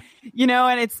like, you know,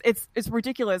 and it's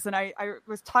ridiculous. And I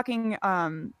was talking,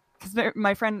 because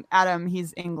my friend Adam,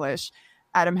 he's English,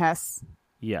 Adam Hess.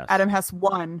 Yes. Adam Hess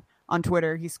 1 on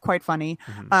Twitter. He's quite funny.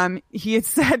 Mm-hmm. He had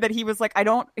said that he was like, I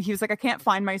can't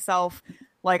find myself...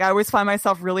 Like, I always find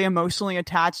myself really emotionally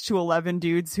attached to 11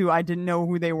 dudes who I didn't know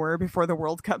who they were before the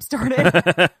World Cup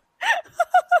started.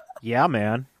 Yeah,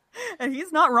 man. And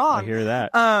he's not wrong. I hear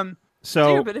that.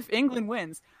 Dude, but if England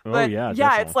wins. Oh, but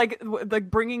yeah, it's like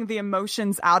bringing the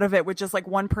emotions out of it with just like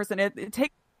one person. It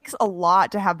takes a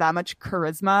lot to have that much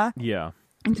charisma. Yeah.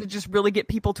 And to just really get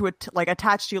people to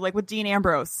attach to you, like with Dean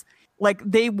Ambrose. Like,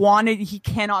 he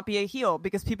cannot be a heel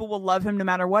because people will love him no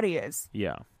matter what he is.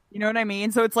 Yeah. You know what I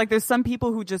mean? So it's like there's some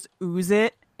people who just ooze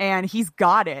it, and he's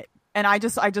got it. And I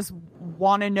just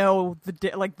want to know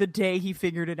the day he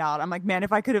figured it out. I'm like, man,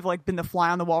 if I could have like been the fly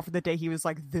on the wall for the day he was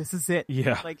like, this is it.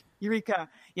 Yeah. Like, Eureka.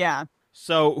 Yeah.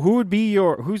 So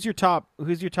who's your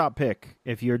top pick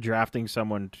if you're drafting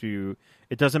someone to?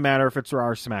 It doesn't matter if it's Raw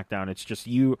or SmackDown. It's just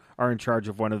you are in charge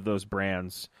of one of those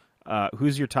brands.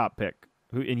 Who's your top pick?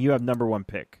 And you have number one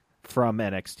pick from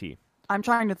NXT. I'm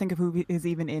trying to think of who is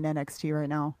even in NXT right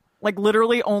now. Like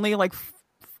literally only like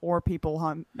 4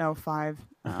 people. No, 5.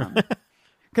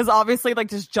 Because obviously like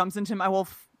just jumps into my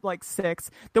like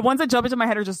 6. The ones that jump into my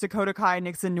head are just Dakota Kai,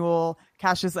 Nixon Newell,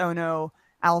 Cassius Ohno,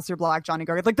 Aleister Black, Johnny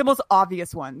Gargano, like the most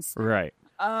obvious ones. Right.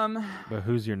 But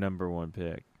who's your number one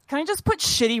pick? Can I just put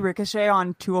shitty Ricochet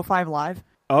on 205 Live?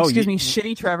 Oh, excuse me,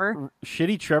 shitty Trevor.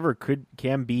 Shitty Trevor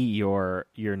can be your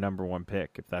number one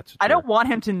pick if that's. I don't want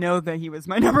him to know that he was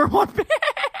my number one pick.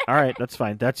 All right, that's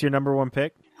fine. That's your number one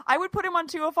pick. I would put him on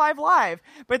 205 Live,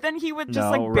 but then he would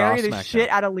just bury the shit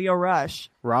out of Leo Rush.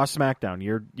 Raw, SmackDown.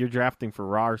 You're drafting for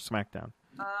Raw or SmackDown.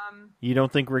 You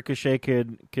don't think Ricochet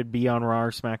could be on Raw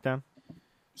or SmackDown?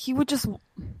 He would just.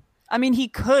 I mean, he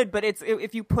could, but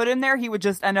if you put him there, he would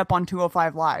just end up on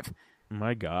 205 Live.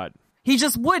 My God. He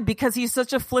just would because he's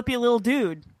such a flippy little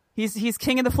dude. He's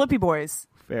king of the flippy boys.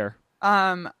 Fair.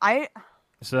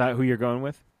 So that who you're going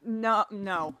with?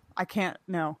 No, I can't.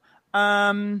 No.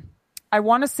 I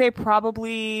want to say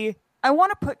probably I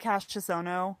want to put Cassius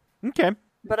Ohno. Okay.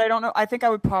 But I don't know. I think I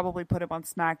would probably put him on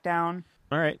SmackDown.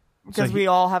 All right. Because we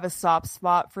all have a soft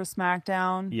spot for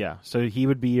SmackDown. Yeah. So he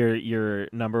would be your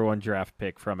number one draft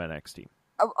pick from NXT.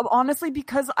 Honestly,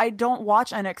 because I don't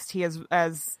watch NXT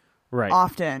as right.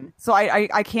 often. So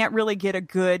I can't really get a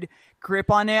good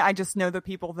grip on it. I just know the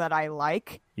people that I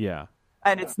like. Yeah.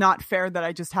 And it's not fair that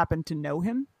I just happen to know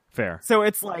him. Fair. So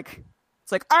it's like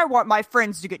I want my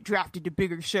friends to get drafted to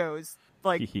bigger shows.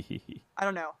 Like I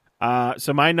don't know.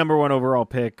 So my number one overall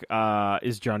pick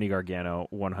is Johnny Gargano,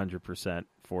 100%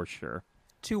 for sure.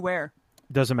 To where?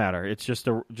 Doesn't matter. It's just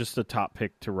a top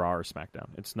pick to Raw or SmackDown.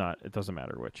 It doesn't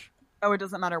matter which. Oh, it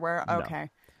doesn't matter where? No. Okay.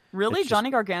 Really?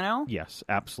 Johnny Gargano? Yes,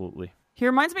 absolutely. He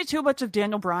reminds me too much of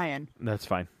Daniel Bryan. That's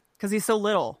fine. Because he's so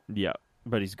little. Yeah,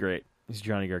 but he's great. He's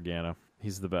Johnny Gargano.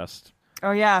 He's the best.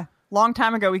 Oh, yeah. Long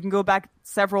time ago. We can go back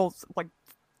several, like,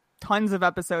 tons of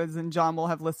episodes, and John will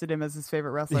have listed him as his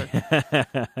favorite wrestler.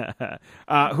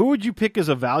 Who would you pick as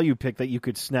a value pick that you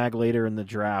could snag later in the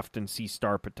draft and see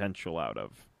star potential out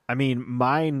of? I mean,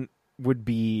 mine would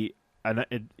be, and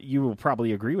you will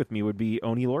probably agree with me, would be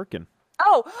Oney Lorcan.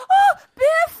 Oh,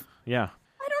 Biff! Yeah.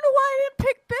 I don't know why I didn't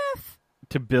pick Biff.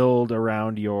 To build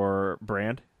around your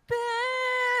brand?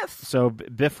 Biff. So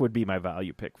Biff would be my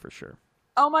value pick for sure.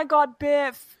 Oh my God,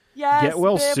 Biff. Yes. Get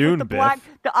well Biff soon, with Biff.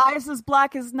 the eyes as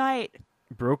black as night.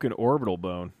 Broken orbital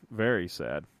bone. Very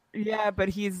sad. Yeah, but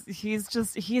he's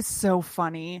so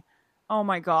funny. Oh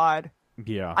my God.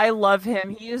 Yeah. I love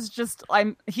him. He's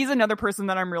another person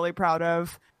that I'm really proud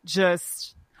of.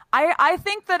 Just I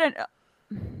think that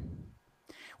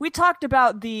we talked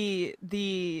about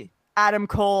the Adam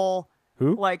Cole.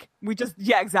 Who?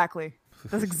 Exactly.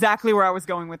 That's exactly where I was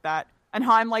going with that. And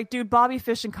how I'm like, dude, Bobby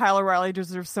Fish and Kyle O'Reilly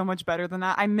deserve so much better than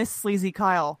that. I miss sleazy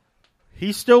Kyle.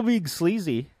 He's still being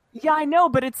sleazy. Yeah, I know,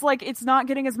 but it's like it's not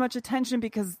getting as much attention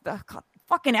because God,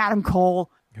 fucking Adam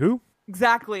Cole. Who?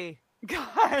 Exactly.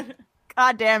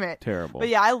 God damn it. Terrible. But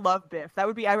yeah, I love Biff. That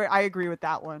would be. I agree with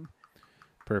that one.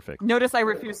 Perfect. Notice I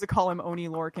refuse to call him Oni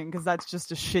Lorcan because that's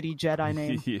just a shitty Jedi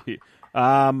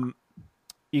name.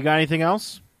 You got anything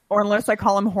else? Or unless I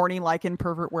call him Horny Lycan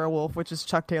Pervert Werewolf, which is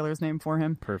Chuck Taylor's name for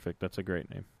him. Perfect. That's a great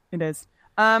name. It is.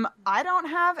 I don't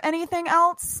have anything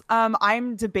else.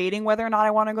 I'm debating whether or not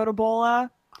I want to go to Bola.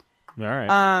 All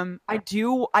right. I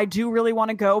do really want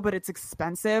to go, but it's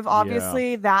expensive,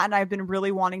 obviously. That, and I've been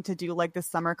really wanting to do like this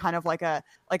summer kind of like a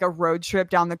road trip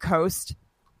down the coast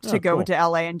to go cool. to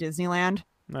LA and Disneyland.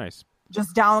 Nice.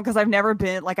 Just down, because I've never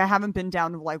been, like I haven't been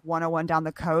down to like 101 down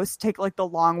the coast. Take like the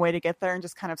long way to get there and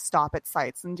just kind of stop at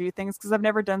sites and do things, because I've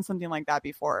never done something like that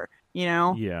before, you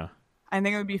know? Yeah. I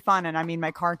think it would be fun, and I mean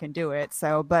my car can do it,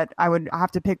 so, but I would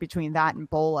have to pick between that and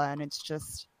Bola, and it's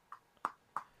just,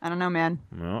 I don't know, man.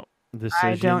 Well,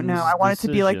 I don't know. I want it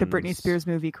to be like the Britney decisions. Spears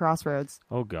movie Crossroads.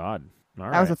 Oh God. All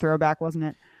right. That was a throwback, wasn't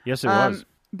it? Yes, it was.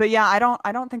 But yeah, I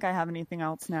don't think I have anything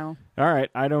else now. All right.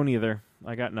 I don't either.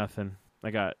 I got nothing. I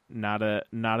got not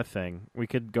a thing. We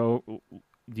could go. Do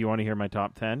you want to hear my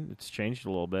top 10? It's changed a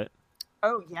little bit.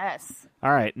 Oh, yes.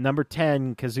 All right. Number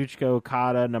 10, Kazuchika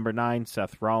Okada. Number 9,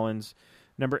 Seth Rollins.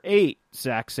 Number 8,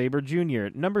 Zack Sabre Jr.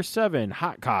 Number 7,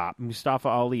 Hot Cop, Mustafa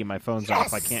Ali. My phone's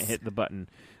off. I can't hit the button.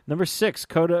 Number 6,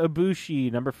 Kota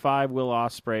Ibushi. Number 5, Will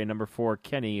Ospreay. Number 4,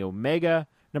 Kenny Omega.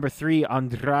 Number 3,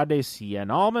 Andrade Cien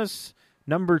Almas.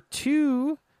 Number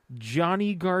 2,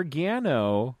 Johnny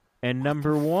Gargano. And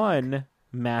number 1,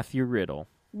 Matthew Riddle.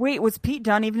 Wait, was Pete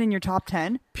Dunne even in your top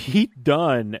 10? Pete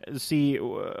Dunne. See,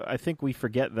 I think we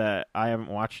forget that I haven't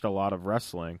watched a lot of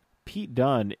wrestling. Pete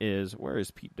Dunne is... Where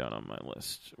is Pete Dunne on my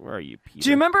list? Where are you, Pete? Do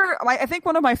you remember... I think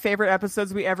one of my favorite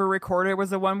episodes we ever recorded was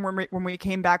the one when we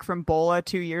came back from Bola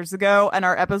 2 years ago, and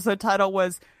our episode title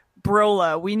was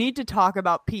Brola, we need to talk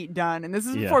about Pete Dunne. And this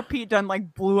is before Pete Dunne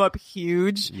like blew up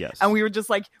huge. Yes. And we were just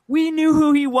like, we knew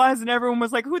who he was, and everyone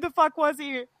was like, who the fuck was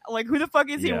he? Like, who the fuck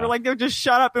is he? Yeah. And we're like, they'll just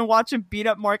shut up and watch him beat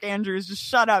up Mark Andrews. Just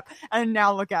shut up. And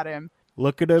now look at him.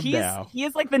 Look at him now. He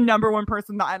is like the number one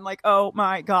person that I'm like, oh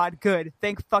my God, good.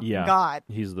 Thank fucking God.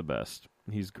 He's the best.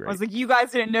 He's great. I was like, you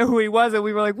guys didn't know who he was, and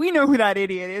we were like, we know who that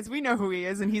idiot is. We know who he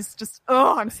is, and he's just,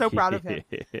 I'm so proud of him.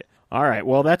 All right,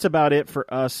 well, that's about it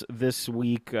for us this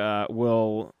week.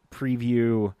 We'll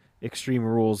preview Extreme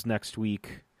Rules next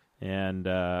week, and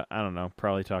I don't know,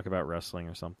 probably talk about wrestling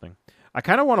or something. I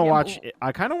kind of want to watch.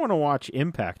 I kind of want to watch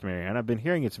Impact, Marianne. I've been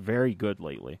hearing it's very good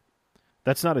lately.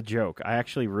 That's not a joke. I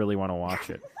actually really want to watch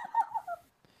it.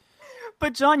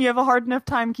 But, John, you have a hard enough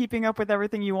time keeping up with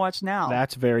everything you watch now.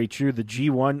 That's very true. The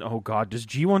G1, oh, God, does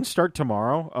G1 start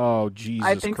tomorrow? Oh, Jesus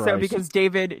Christ. I think so, because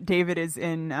David is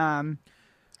in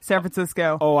San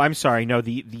Francisco. Oh, I'm sorry. No,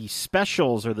 the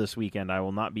specials are this weekend. I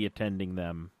will not be attending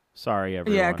them. Sorry,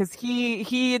 everyone. Yeah, because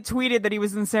he had tweeted that he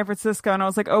was in San Francisco, and I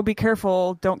was like, oh, be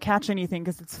careful. Don't catch anything,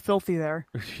 because it's filthy there.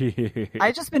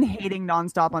 I've just been hating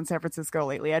nonstop on San Francisco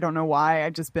lately. I don't know why.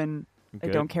 I've just been, I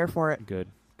don't care for it. Good.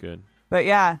 But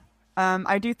yeah.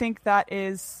 I do think that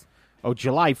is... Oh,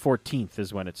 July 14th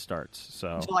is when it starts.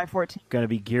 So July 14th. Going to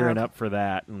be gearing up for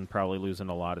that and probably losing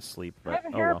a lot of sleep. But, I have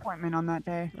a hair appointment on that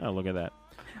day. Oh, look at that.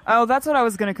 Oh, that's what I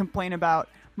was going to complain about.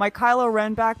 My Kylo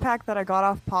Ren backpack that I got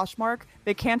off Poshmark,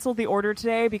 they canceled the order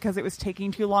today because it was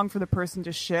taking too long for the person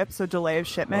to ship, so delay of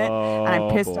shipment. Oh, and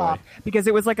I'm pissed boy. off because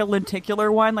it was like a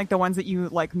lenticular one, like the ones that you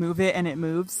like move it and it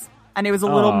moves. And it was a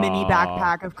little mini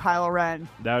backpack of Kylo Ren.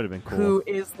 That would have been cool. Who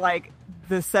is like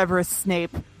the Severus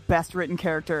Snape best written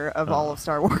character of all of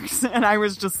Star Wars. And I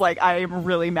was just like, I am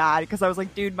really mad because I was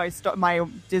like, dude, my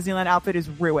Disneyland outfit is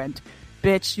ruined.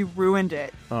 Bitch, you ruined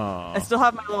it. I still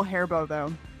have my little hair bow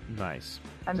though. Nice.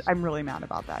 And I'm really mad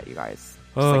about that, you guys.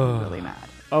 Just like really mad.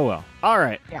 Oh, well. All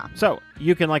right. Yeah. So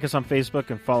you can like us on Facebook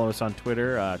and follow us on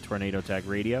Twitter, Tornado Tag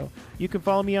Radio. You can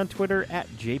follow me on Twitter at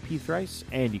JP Thrice,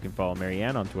 and you can follow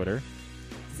Marianne on Twitter.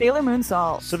 Sailor Moon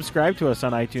Salt. Subscribe to us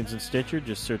on iTunes and Stitcher.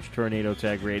 Just search Tornado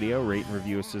Tag Radio. Rate and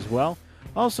review us as well.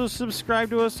 Also, subscribe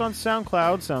to us on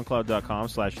SoundCloud,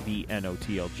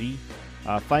 soundcloud.com/TheNOTLG.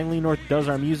 Finally North does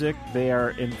our music. They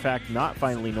are, in fact, not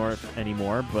Finally North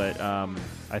anymore, but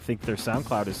I think their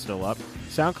SoundCloud is still up.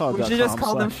 SoundCloud.com. We should just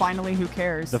call them Finally Who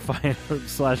Cares.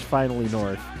 /Finally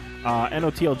North.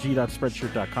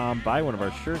 NOTLG.spreadshirt.com. Buy one of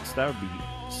our shirts. That would be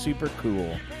super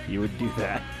cool. You would do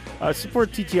that.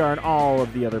 Support TTR and all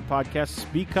of the other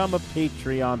podcasts. Become a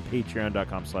Patreon.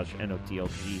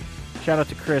 Patreon.com/NOTLG. Shout out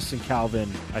to Chris and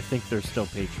Calvin. I think they're still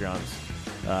Patreons.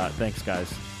 Thanks,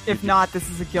 guys. If not, this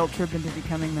is a guilt trip into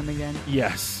becoming them again.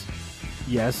 Yes.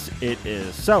 Yes, it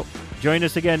is. So, join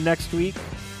us again next week.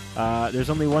 There's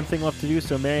only one thing left to do,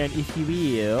 so Marianne, if you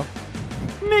will.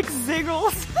 Mick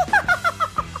Ziggles.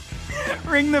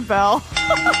 Ring the bell.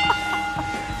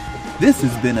 This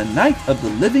has been a Night of the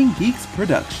Living Geeks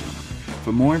production.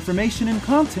 For more information and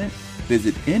content,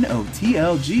 visit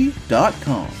NOTLG.com.